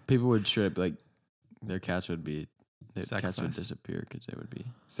 Yeah, people would strip like their cats would be their cats would Sacrifice. disappear because they would be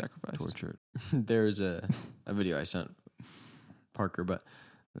Sacrifice. tortured. There's a video I sent Parker, but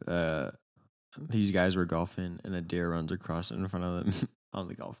these guys were golfing and a deer runs across in front of them on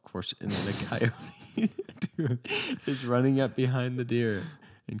the golf course, and then a coyote is running up behind the deer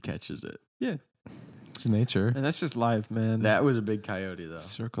and catches it. Yeah. It's nature. And that's just life, man. That was a big coyote though.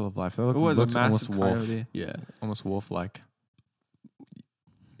 Circle of life. That it was a looks almost massive wolf. coyote. Yeah. Almost wolf-like.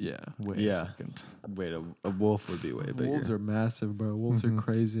 Yeah. Wait Yeah. a second. Wait, a wolf would be way bigger. Wolves are massive, bro. Wolves Mhm. are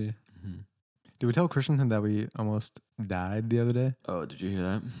crazy. Mhm. Did we tell Christian that we almost died the other day Oh, did you hear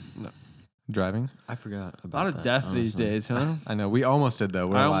that? driving? I forgot A about lot of that, death these honestly. days, huh? I know. We almost did though.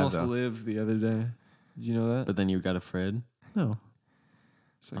 We're I alive almost though. lived the other day. Did you know that? But then you got afraid. No.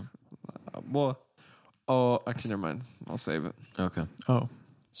 It's like, well, oh, actually, never mind. I'll save it. Okay. Oh.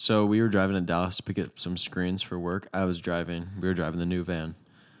 So we were driving to Dallas to pick up some screens for work. I was driving. We were driving the new van.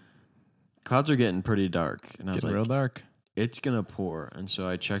 Clouds are getting pretty dark, and I was Getting like, real dark. "It's gonna pour." And so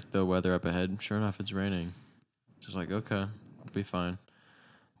I checked the weather up ahead. Sure enough, it's raining. Just like, okay, it'll be fine.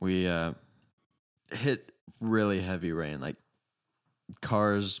 We hit really heavy rain, like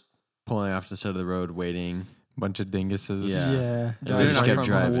cars pulling off the side of the road, waiting. Bunch of dinguses. Yeah. They're we just not kept from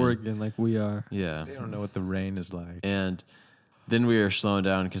driving. Oregon like we are. Yeah. They don't know what the rain is like. And then we were slowing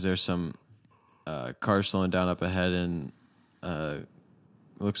down because there's some cars slowing down up ahead, and it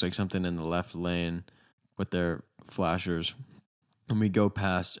looks like something in the left lane with their flashers. And we go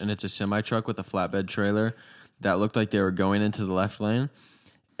past, and it's a semi-truck with a flatbed trailer that looked like they were going into the left lane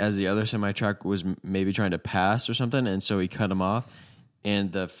as the other semi-truck was maybe trying to pass or something, and so he cut him off.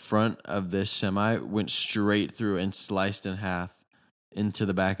 And the front of this semi went straight through and sliced in half into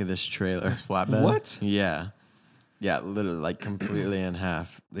the back of this trailer. Flatbed. What? Yeah. Yeah, literally, like completely in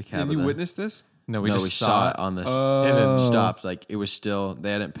half. The cab. Did of you the- witness this? No, we just saw it on this. Oh. It had stopped. Like it was still.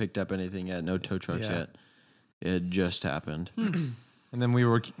 They hadn't picked up anything yet. No tow trucks Yeah. yet. It had just happened. And then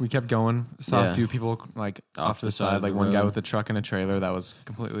we kept going. Saw Yeah. a few people like off to the side. of Like the one guy road. with a truck and a trailer that was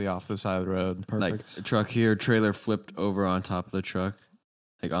completely off the side of the road. Like Perfect. a truck here, trailer flipped over on top of the truck,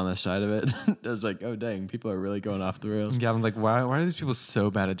 like on the side of it. I was like, oh dang, people are really going off the rails. And Gavin's like, why are these people so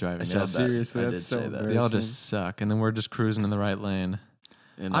bad at driving? I They said all- that. Seriously, I that's did so say that. They all embarrassing. just suck. And then we're just cruising in the right lane.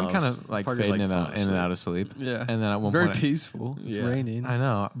 And I'm I kind was- of like Parker's, fading falling in and asleep. out of sleep. Yeah. And then at It's one very point, peaceful. It's Yeah. raining. I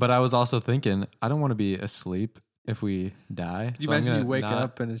know, but I was also thinking, I don't want to be asleep if we die. You So I'm imagine you gonna wake not-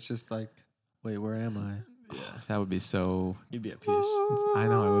 up and it's just like, wait, where am I? That would be so. You'd be at peace. I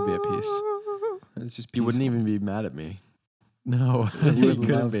know I would be at peace. And it's just You wouldn't peaceful. even be mad at me. No, You would couldn't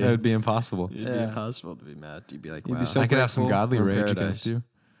love be. it. that would be impossible. It'd Yeah. be impossible to be mad. You'd be like, You'd wow. be so I could have some grateful. godly We're in rage paradise. against you,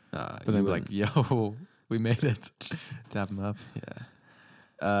 Nah, but then you be like, "Yo, we made it." Dap him up.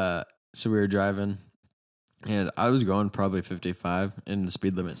 yeah. So we were driving, and I was going probably 55, and the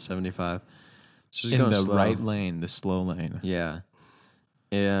speed limit's 75. So just In going the slow. right lane, the slow lane. Yeah.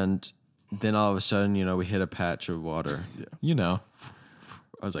 And then all of a sudden, we hit a patch of water. You know,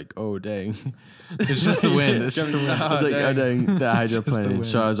 I was like, oh, dang. it's just the wind. It's just the wind. I was like, oh, dang, the Just the hydroplane.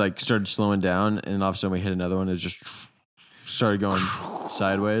 So wind. I was like, started slowing down, and all of a sudden we hit another one. It was just started going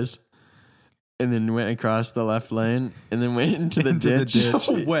sideways. And then went across the left lane, and then went into the Into the ditch. ditch.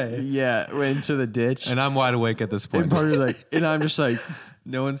 No way. Yeah, went into the ditch. And I'm wide awake at this point. And Parker's like, and I'm just like,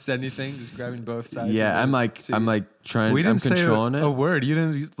 No one said anything, just grabbing both sides. yeah, of I'm it. like, So I'm you- like trying. We I'm didn't say controlling a it. word. You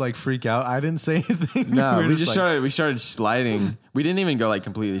didn't like freak out. I didn't say anything. No, were we just like, we started sliding. We didn't even go like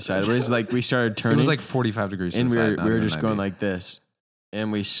completely sideways. Like we started It turning. was like 45 degrees. and to the we side, were not we were even just going 90. like this,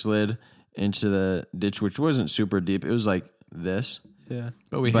 and we slid into the ditch, which wasn't super deep. It was like this. yeah.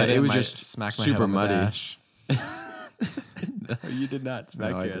 But we but hit it was my- just smacked my super head on the muddy. dash. No, you did not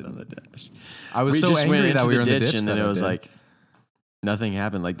smack No, I your head on the didn't. dash. I was We so just angry went into that we the were in the ditch, and then that it I was did. like nothing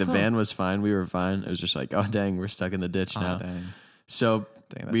happened. Like the van was fine. We were fine. It was just like, oh dang, we're stuck in the ditch Oh, now. dang. So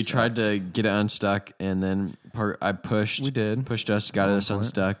Dang, that we tried sucks. to get it unstuck, and then I pushed. We did. pushed us, got At one us point.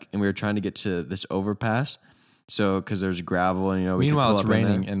 unstuck, and we were trying to get to this overpass. So because there's gravel, and we could Meanwhile, pull it's up in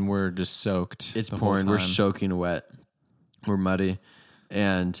there. raining and we're just soaked. It's the whole pouring. We're time. soaking wet. We're muddy,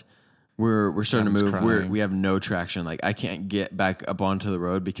 and we're starting to Gavin's move. crying. We have no traction. Like I can't get back up onto the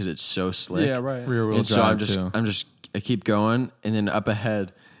road because it's so slick. Yeah, right. Rear wheel And so drive too. I keep going, and then up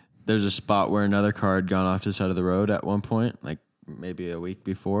ahead, there's a spot where another car had gone off to the side of the road at one point, like maybe a week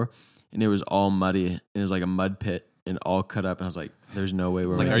before, and it was all muddy. And it was like a mud pit and all cut up. And I was like, "There's no way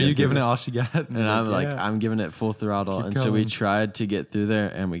we're." It's like, gonna are get you through giving it that." all she got? And I'm like, yeah. I'm giving it full throttle. Keep And so we going. tried to get through there,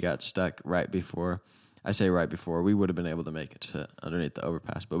 and we got stuck right before. I say right before. We would have been able to make it to underneath the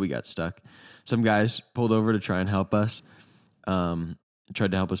overpass, but we got stuck. Some guys pulled over to try and help us.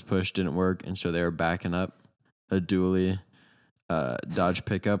 Tried to help us push, didn't work, and so they were backing up a dually Dodge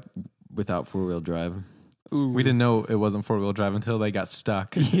pickup without 4-wheel drive. Ooh. We didn't know it wasn't 4-wheel drive until they got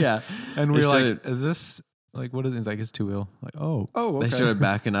stuck. Yeah, And we They were started- like, is this like, what is it? It's like, it's 2-wheel. Like, oh. Oh, okay. they started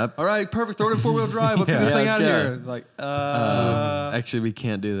backing up. All right, perfect. Throw it in 4-wheel drive. Let's Yeah. get this Yeah, thing let's out of go. here. Like, Actually, we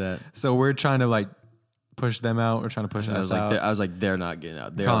can't do that. So we're trying to like push them out. We're trying to push And I us was like, out. I was like, they're not getting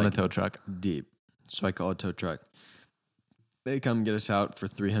out. They're Calling like a tow truck. deep. So I call a tow truck. They come get us out for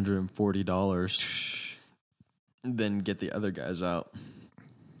 $340. Then get the other guys out.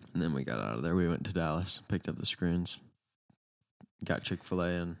 And then we got out of there. We went to Dallas, picked up the screens, got Chick-fil-A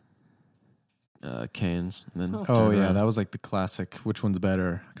and Cane's. And then Oh turned yeah, around. that was like the classic. Which one's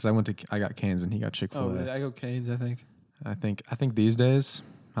better? Because I got Cane's and he got Chick-fil-A. I go Canes, I think. I think these days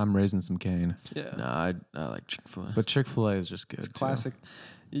I'm raising some cane, Yeah. No, I like Chick-fil-A. but Chick-fil-A is just good. It's too. classic.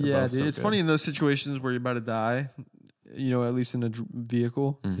 They're Yeah, both dude. so It's good. funny in those situations where you're about to die, at least in a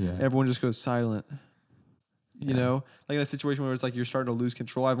vehicle, Mhm. Yeah. everyone just goes silent. You Yeah. know, like in a situation where it's like you're starting to lose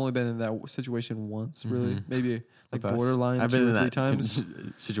control. I've only been in that situation once, really, Mhm. maybe like With us. borderline I've 2 been or in 3 that times.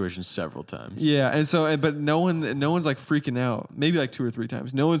 situation several times. Yeah, and so, but no one's like freaking out. Maybe like 2 or 3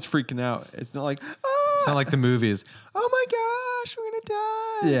 times. No one's freaking out. It's not like, It's not like the movies. Oh my gosh, we're gonna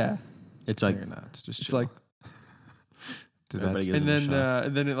die. yeah. It's No, like you're not. Just It's chill. like, Do that. everybody gives and them a then shot.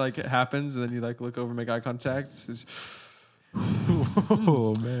 and then it like happens, and then you like look over, make eye contact. It's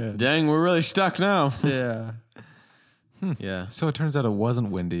Oh man. Dang, we're really stuck now. yeah. Yeah. So it turns out it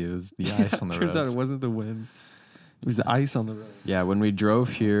wasn't windy. It was the ice on the road. Turns out it wasn't the wind. It was the ice on the road. Yeah, when we drove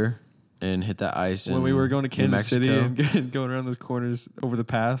here and hit that ice When in we were going to New Kansas City Mexico. and going around those corners over the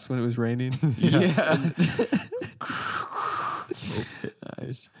pass when it was raining. Yeah.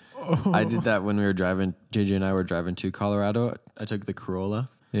 Nice. I did that when we were driving. JJ and I were driving to Colorado. I took the Corolla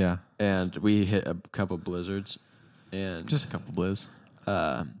Yeah. and we hit a couple blizzards. And Just a couple blizz.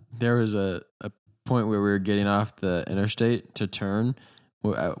 there was a point where we were getting off the interstate to turn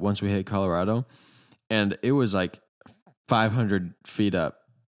once we hit Colorado. And it was like 500 feet up.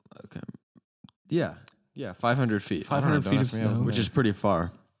 Okay. Yeah. Yeah, 500 feet. 500 feet of snow. Which is pretty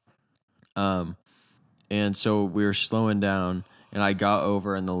far. And so we were slowing down, and I got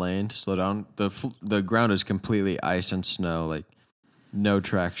over in the lane to slow down. The ground is completely ice and snow, like no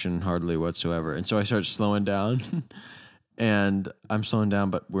traction hardly whatsoever. And so I start slowing down, and I'm slowing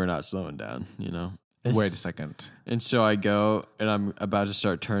down, but we're not slowing down, you know? Wait a second. And so I go, and I'm about to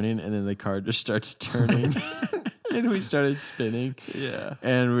start turning, and then the car just starts turning. And we started spinning. Yeah.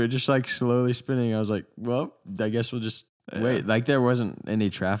 And we are just like slowly spinning. I was like, well, I guess we'll just wait. Like there wasn't any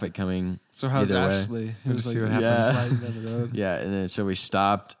traffic coming. So how's either way. Ashley? We'll Who's just see like what happens. sliding down the road. Yeah. And then so we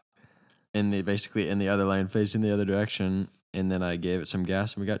stopped basically in the other lane facing the other direction. And then I gave it some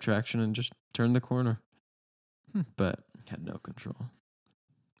gas and we got traction and just turned the corner. But had no control.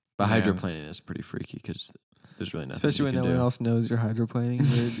 But Man. hydroplaning is pretty freaky because there's really nothing. Especially when you no can one do. else knows you're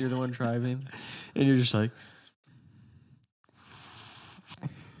hydroplaning. You're the one driving. And you're just like,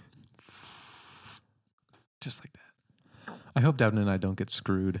 Just like that. I hope Devin and I don't get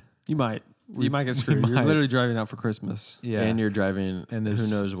screwed. You might. We- You might get we screwed. You're might. literally driving out for Christmas. Yeah. and you're driving And who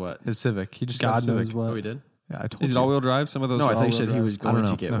his- knows what. His Civic. He just God got a Civic. knows what. Oh, we did? Yeah, I told Is you. it all-wheel drive? Some of those No, are I thought you all-wheel said he drive. was I don't going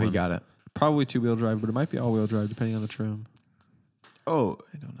know. to get no, one. he got it. Probably two-wheel drive, but it might be all-wheel drive depending on the trim. Oh,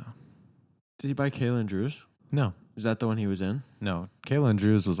 I don't know. did he buy Kayla and Drew's? No. Is that the one he was in? No. Kayla and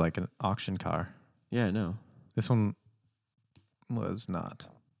Drew's was like an auction car. Yeah, no. This one was not.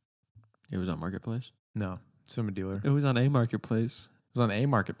 It was on Marketplace. No. It's from a dealer. It was on a marketplace. It was on a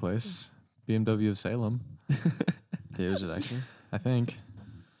marketplace. BMW of Salem, Was it actually? I think.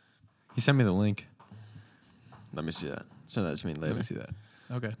 He sent me the link. Let me see that. Send that to me Let later. me see that.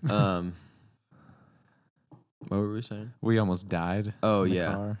 Okay. What were we saying? We almost died. Oh, in the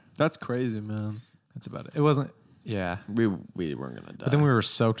yeah. car. That's crazy, man. That's about it. It wasn't. Yeah. We weren't gonna die. But then we were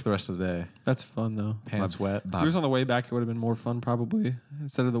soaked the rest of the day. That's fun, though. Pants wet. If it was on the way back, it would have been more fun, probably,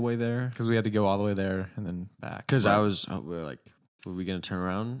 instead of the way there. Because we had to go all the way there and then back. Because we were like, were we gonna turn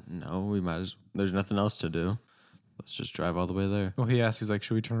around? No, we might as. There's nothing else to do. Let's just drive all the way there. Well, he asked, he's like,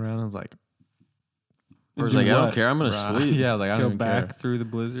 should we turn around? I was like, I was do like, I don't what? care. I'm gonna "Right." sleep. Yeah, like, I don't Go even back care. through the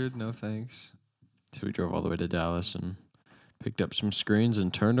blizzard? No, thanks. So we drove all the way to Dallas and picked up some screens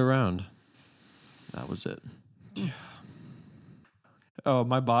and turned around. That was it. Oh,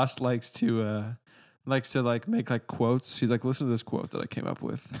 my boss likes to make like quotes. He's like, listen to this quote that I came up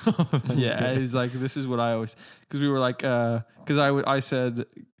with. Yeah, he's like, this is what I always, because we were like, because I said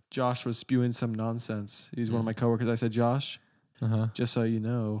Josh was spewing some nonsense. He's one of my coworkers. I said, Josh, Uh-huh. just so you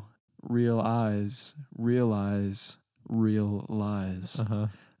know, real eyes realize real lies. Uh-huh.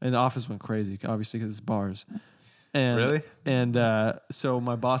 And the office went crazy, obviously, because it's bars. And, Really? And so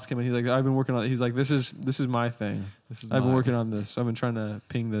my boss came in. He's like, I've been working on it. He's like, this is my thing. I've been working on this. I've been trying to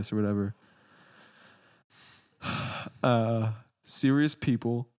ping this or whatever. Serious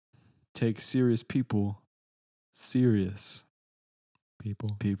people take serious people serious.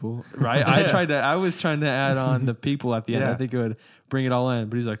 People. Right? I was trying to add on the people at the end. Yeah. I think it would bring it all in.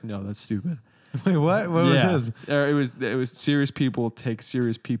 But he's like, no, that's stupid. Wait, what? What was his? It was serious people take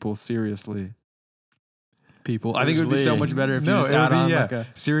serious people seriously. People. I think it would be Where's so Lee? much better if No, you just it would add be, on yeah. like a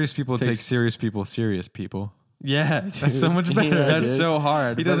Serious people take takes- serious people serious people. yeah. That's so much better. That's dude. so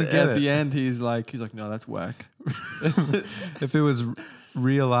hard. He doesn't But get at it. the end. He's like, no, that's whack. If it was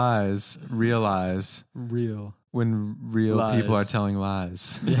realize Real. when real Lies. people are telling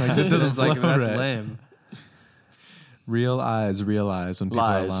lies. Yeah, Like, that doesn't it's flow like that's right. lame. Real eyes realize when people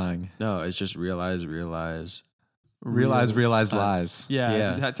Lies. are lying. No, it's just realize. Realize Real lies.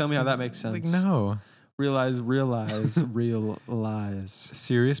 Yeah. Yeah. Tell me how that makes sense. Like, no. Realize real lies.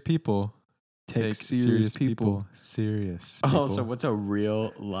 Serious people Take serious people. serious. People. Oh, so what's a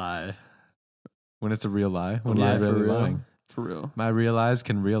real lie? When it's a real lie, when lie you're for really real? lying. For real. My real eyes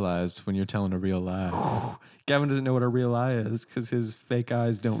can realize when you're telling a real lie. Gavin doesn't know what a real lie is because his fake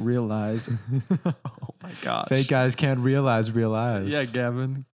eyes don't realize. Oh my gosh. Fake eyes can't realize real eyes. Yeah,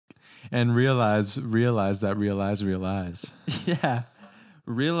 Gavin. And realize that realize. Yeah.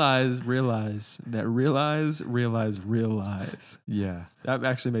 Realize that realize real lies. Yeah. That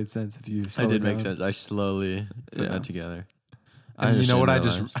actually made sense if you slow It did it make down. sense. I slowly put Yeah. that together. And you know what?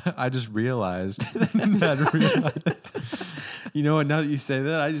 understand I just realized that realized. You know what? Now that you say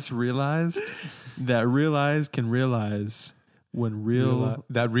that, I just realized that realize can realize when real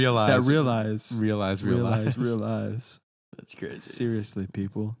that realize that realize realize. That's crazy. seriously,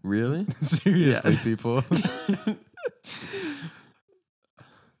 people. Really? Seriously, people.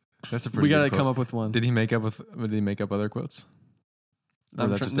 That's a pretty. We got to good come quote. up with one. Did he make up other quotes? Or I'm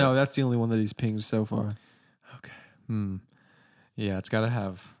that try- just no, it? that's the only one that he's pinged so far. Okay. Yeah, it's got to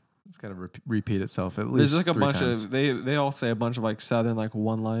have It's got to repeat itself at least. There's like a 3 bunch times. of they all say a bunch of like Southern like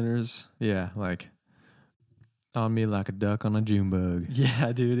one-liners. Yeah, like on me like a duck on a June bug.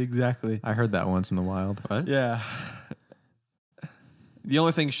 Yeah, dude, exactly. I heard that once in the wild. What? Yeah. The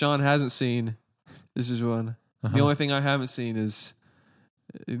only thing Sean hasn't seen, this is one. Uh-huh. The only thing I haven't seen is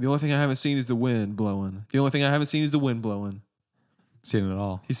the wind blowing. The only thing I haven't seen is the wind blowing. Seen it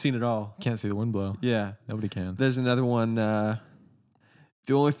all. He's seen it all. Can't see the wind blow. Yeah. Nobody can. There's another one.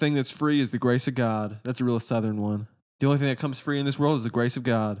 The only thing that's free is the grace of God. That's a real Southern one. The only thing that comes free in this world is the grace of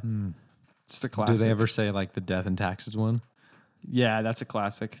God. It's just a classic. Do they ever say like the death and taxes one? Yeah, that's a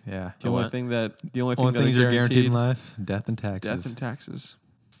classic. Yeah. The only thing that Only that things are you're guaranteed in life: death and taxes. death and taxes.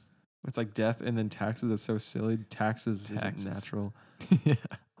 It's like death and then taxes. That's so silly. Taxes Taxes. isn't natural. Yeah.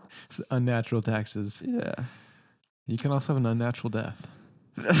 It's unnatural taxes. Yeah. You can also have an unnatural death.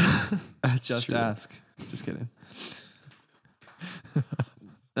 That's Just true. ask. Just kidding.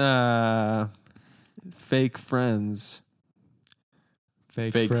 Fake friends.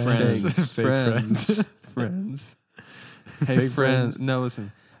 Fake friends. Fake friends. Friends. Hey, Fake friends. friends. No,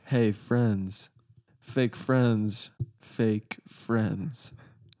 listen. Hey, friends. Fake friends. Fake friends.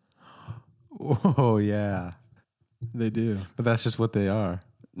 Oh yeah, They do. but that's just what they are.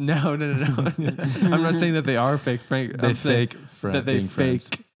 No. I'm not saying that they are fake. They I'm saying fake friends. that they being friends.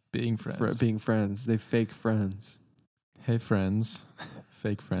 fake being friends. being friends. They fake friends. Hey friends,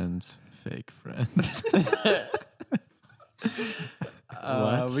 fake friends, fake friends.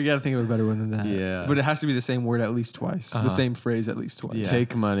 What? We got to think of a better one than that. Yeah. But it has to be the same word at least twice. Uh-huh. The same phrase at least twice. Yeah.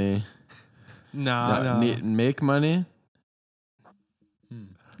 Take money. No. Make money.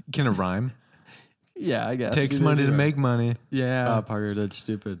 Can it rhyme? Yeah, I guess. Takes money to make money. Yeah. Oh, Parker, that's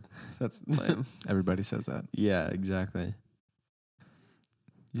stupid. That's lame. Everybody says that. Yeah, exactly.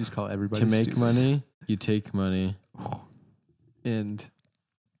 You just call everybody To make stupid. money, you take money And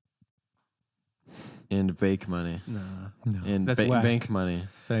and bake money nah. No. and That's whack. bank money.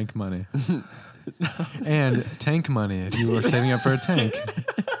 Bank money. And tank money if you were saving up for a tank.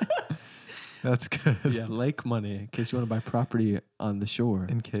 That's good. Yeah, lake money in case you want to buy property on the shore.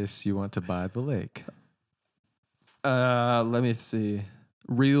 In case you want to buy the lake. Let me see.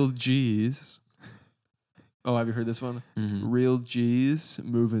 Real G's. Oh, have you heard this one? Mhm. Real G's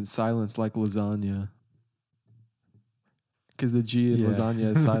move in silence like lasagna. Because the G in Yeah.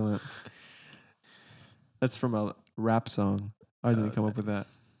 lasagna is silent. That's from a rap song. I didn't come up with that.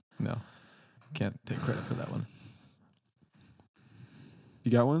 No. Can't take credit for that one.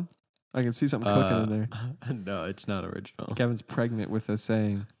 You got one? I can see something cooking in there. No, it's not original. Kevin's pregnant with a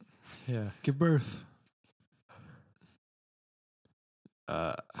saying. Yeah. Give birth.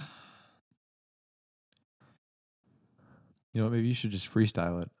 You know what? Maybe you should just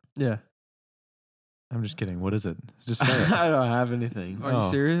freestyle it. Yeah. I'm just kidding. What is it? Just say it. I don't have anything. Are you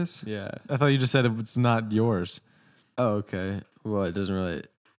Oh. serious? Yeah. I thought you just said it's not yours. Oh, okay. Well, it doesn't really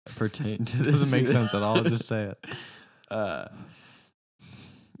pertain to It this. doesn't make either. sense at all. Just say it.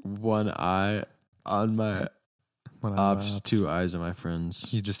 One eye on my When I'm ops, ops. 2 eyes on my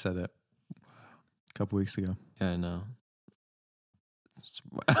friends. You just said it a couple weeks ago. Yeah, I know.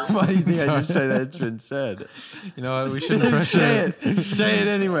 Why do you think I just say that it's been said? You know what? We shouldn't Say it. Say it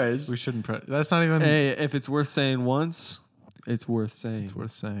anyways. We shouldn't. That's not even. Hey, if it's worth saying once, it's worth saying. It's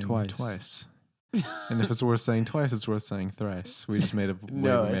worth saying Twice. And if it's worth saying twice, it's worth saying thrice. We just made a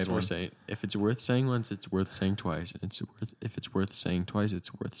No, we made it's one. worth saying. If it's worth saying once, it's worth saying twice. If it's worth saying twice,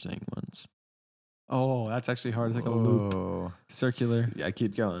 it's worth saying once. Oh, that's actually hard. It's like a loop. Oh. Circular. Yeah,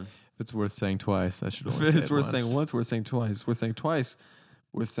 keep going. If it's worth saying twice, I should only If say it's it worth once. saying once, worth saying twice. Worth saying twice,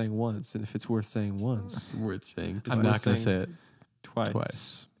 worth saying once. And if it's worth saying once, Worth saying. It's I'm worth not going to saying say it twice.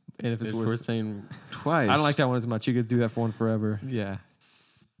 twice. And if It's it's worth saying twice. I don't like that one as much. You could do that for one forever. Yeah.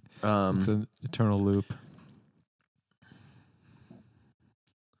 Um, It's an eternal loop.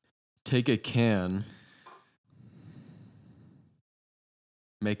 take a can,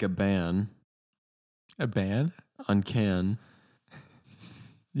 make a ban A band? on can.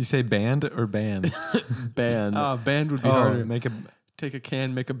 You say band or band? Ban. Band would be Oh, harder. make a. Take a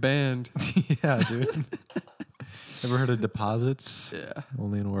can, make a band. Yeah, dude. Ever heard of deposits? Yeah.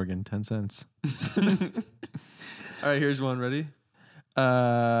 Only in Oregon, 10 cents. All right, here's one. Ready?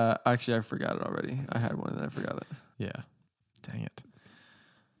 Actually, I forgot it already. I had one and I forgot it. Yeah. Dang it.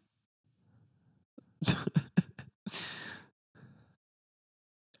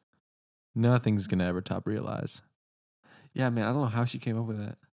 Nothing's going to ever top realize. Yeah, man, I don't know how she came up with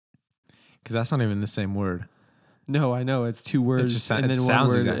that. Because that's not even the same word. No, I know it's 2 words just and it then one sounds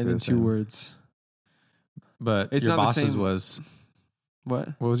word exactly and then the 2 same. words. But It's your not the boss's same- was. What?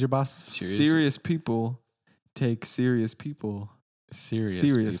 What was your boss's? Serious. Serious people take serious people.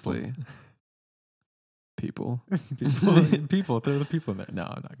 Seriously. People. People. Throw the people in there. No,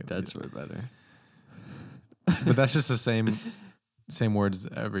 I'm not gonna. That's way better. But that's just the same words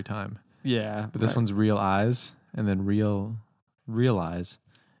every time. Yeah. But this one's real eyes, and then realize,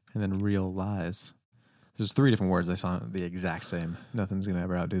 and then real lies. There's 3 different words. They sound the exact same. Nothing's gonna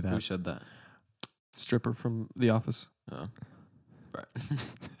ever outdo that. Who said that? Stripper from The Office. Oh, right.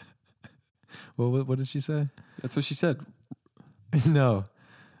 Well, what did she say? That's what she said. No.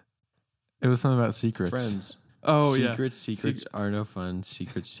 It was something about secrets. Friends. Oh, Secrets are no fun.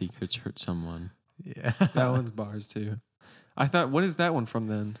 Secrets hurt someone. Yeah. That one's bars too. I thought, what is that one from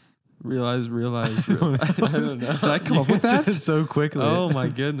then? Realize. I don't know. Did I come up with that? so quickly. Oh my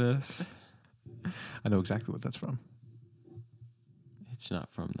goodness. I know exactly what that's from. It's not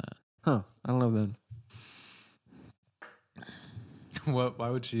from that. Huh. I don't know then. What? Why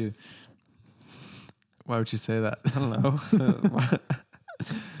would she say that? I don't know.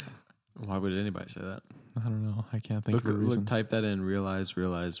 Why would anybody say that? I don't know. I can't think of a reason. Look, type that in. Realize.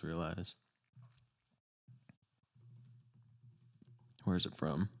 Where's it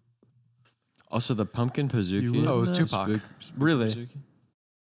from? Also, the pumpkin pizookie. Oh, it was Tupac. Really? Pizookie?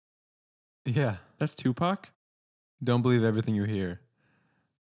 Yeah. That's Tupac? Don't believe everything you hear.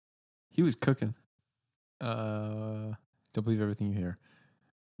 He was cooking. Don't believe everything you hear.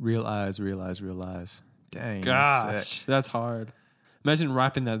 Real eyes. Dang. Gosh, that's hard. Imagine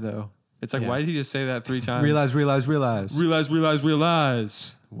rapping that though. It's like, Yeah. why did he just say that 3 times? Realize. Realize.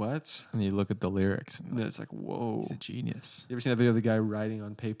 What? And you look at the lyrics. And then it's like, whoa. He's a genius. You ever seen that video of the guy writing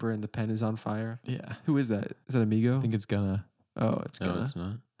on paper and the pen is on fire? Yeah. Who is that? Is that Amigo? I think it's gonna. Oh, it's No, gonna. it's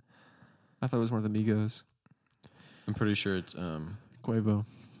not. I thought it was one of the Migos. I'm pretty sure it's Quavo.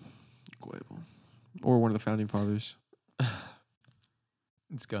 Or one of the founding fathers.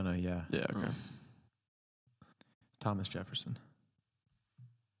 It's gonna. Yeah. Yeah, okay. Thomas Jefferson.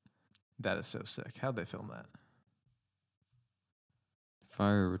 That is so sick. How'd they film that?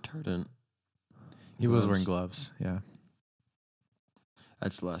 fire retardant. He was wearing gloves. Yeah.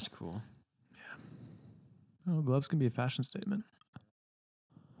 That's less cool. Oh, gloves can be a fashion statement.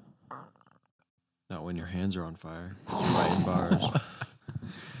 Not when your hands are on fire. Writing bars.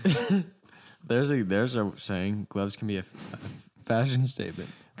 There's a saying, gloves can be a fashion statement.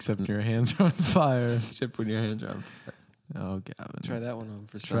 Except when your hands are on fire. Except when your hands are on fire. Oh, Gavin. Try that one on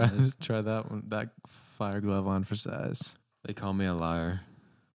for size. Try that one. That fire glove on for size. They call me a liar.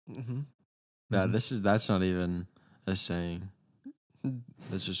 Mm-hmm. Yeah, that's not even a saying.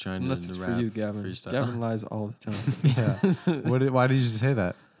 That's just trying Unless to it's rap for you, Gavin. freestyle. Gavin lies all the time. Yeah. Why did you say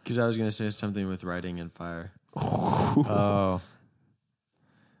that? Because I was going to say something with writing and fire. Oh.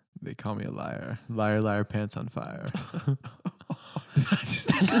 They call me a liar. Liar, liar, pants on fire. Just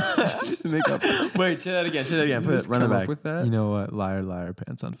to make up. Wait, say that again. Run it back. With that? You know what? Liar, liar,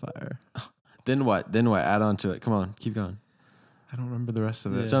 pants on fire. Then what? Add on to it. Come on. Keep going. I don't remember the rest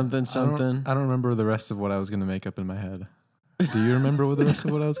of it. Something. I don't remember the rest of what I was going to make up in my head. Do you remember what the rest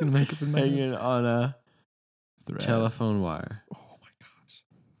of what I was going to make up in my head? Hanging on a Thread. telephone wire. Oh my gosh.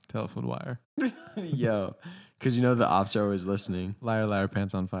 Telephone wire. Yo. Because you know the ops are always listening. Liar, liar,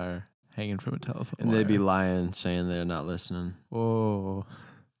 pants on fire. Hanging from a telephone And wire. they'd be lying, saying they're not listening. Whoa.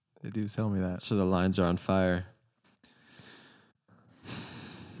 They do tell me that. So the lines are on fire.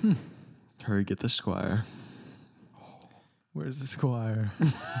 Hurry, get the squire. Where's the squire?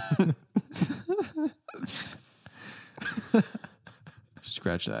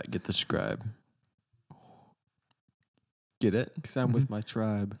 Scratch that. Get the scribe. Get it? Because I'm with my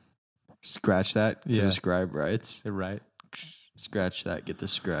tribe. Scratch that. Get Yeah. the scribe writes. You're right. Scratch that. Get the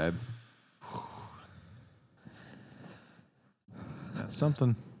scribe. That's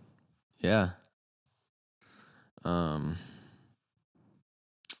something. Yeah.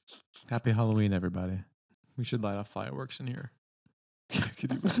 Happy Halloween, everybody. We should light off fireworks in here.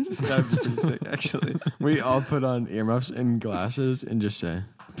 Could you imagine? That would be pretty sick, actually. We all put on earmuffs and glasses and just say,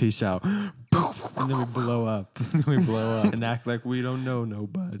 peace out. And then we blow up. We blow up. And act like we don't know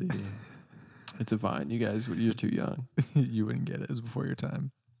nobody. It's fine. You guys, you're too young. You wouldn't get it. It was before your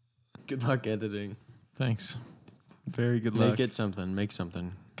time. Good luck editing. Thanks. Very good luck. Make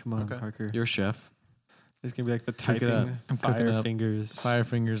something. Come on, Okay. Parker. You're a chef. It's going to be like the Cook it up. typing. I'm cooking Fire up. fingers. Fire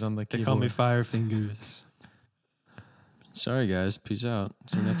fingers on the They keyboard. call me Fire Fingers. Sorry, guys. Peace out.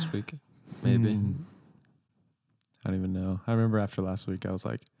 See you next week. Maybe. I don't even know. I remember after last week, I was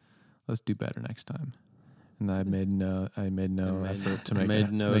like, "Let's do better next time," and I made no effort to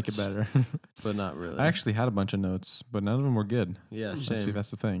make it better. But not really. I actually had a bunch of notes, but none of them were good. Yeah, See, same.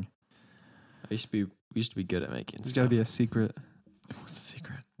 that's the thing. We used to be good at making There's stuff. got to be a secret. What's the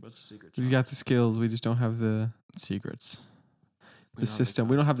secret? What's the secret? We got the skills. We just don't have the... Secrets. The system.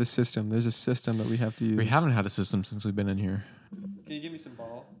 We don't have the system. There's a system that we have to use. We haven't had a system since we've been in here. Can you give me some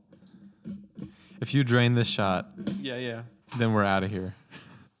ball? If you drain this shot, Yeah. then we're out of here.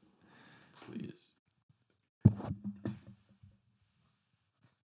 Please.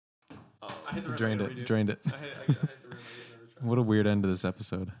 I hit the rim. Drained it. Drained it. I hit the rim. I get another try. What a weird end to this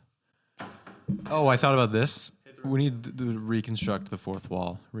episode. Oh, I thought about this. We need to reconstruct the fourth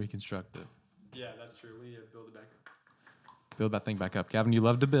wall. Reconstruct it. Yeah, that's true. We need to build it back up. Build that thing back up. Gavin, you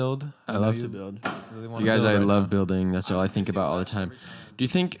love to build. I love to build. Really wanna You guys, build I right love now. building. That's all I think about all the time. Do you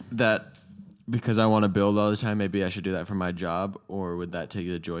think that because I want to build all the time, maybe I should do that for my job, or would that take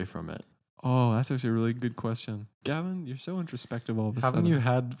the joy from it? Oh, that's actually a really good question. Gavin, you're so introspective all of a Haven't sudden. you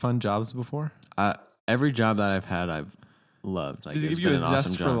had fun jobs before? Every job that I've had, I've loved. Like, Does it it's give you a been an awesome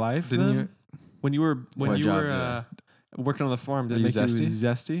zest for job. life? Didn't then? you? When you were What job did working on the farm, did Are it make you you zesty?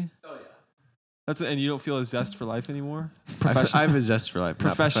 zesty? Oh yeah. And you don't feel a zest for life anymore? I have a zest for life.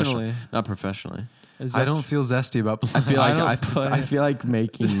 Professionally. Not professionally. I don't feel zesty about. I feel like don't I feel like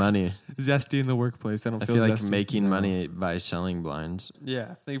making money. zesty in the workplace. I don't I feel feel like zesty. making money by selling blinds.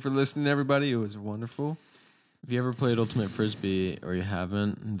 Yeah. Thank you for listening, everybody. It was wonderful. If you ever played Ultimate Frisbee or you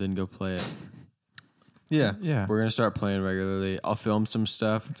haven't, then go play it. Yeah. Yeah. We're gonna start playing regularly. I'll film some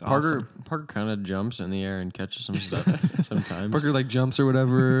stuff. It's Parker kind of jumps in the air and catches some stuff sometimes. Parker like jumps or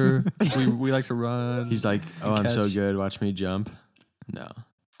whatever. we like to run. He's like, "Oh, I'm so Catch. good. Watch me jump." No,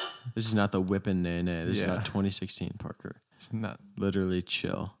 this is not the whipping nay nay. This is Yeah. not 2016 Parker. It's not. Literally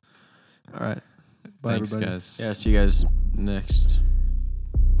chill. All right. Bye, Thanks, everybody. guys. Yeah, see you guys next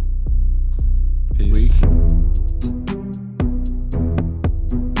Peace. week.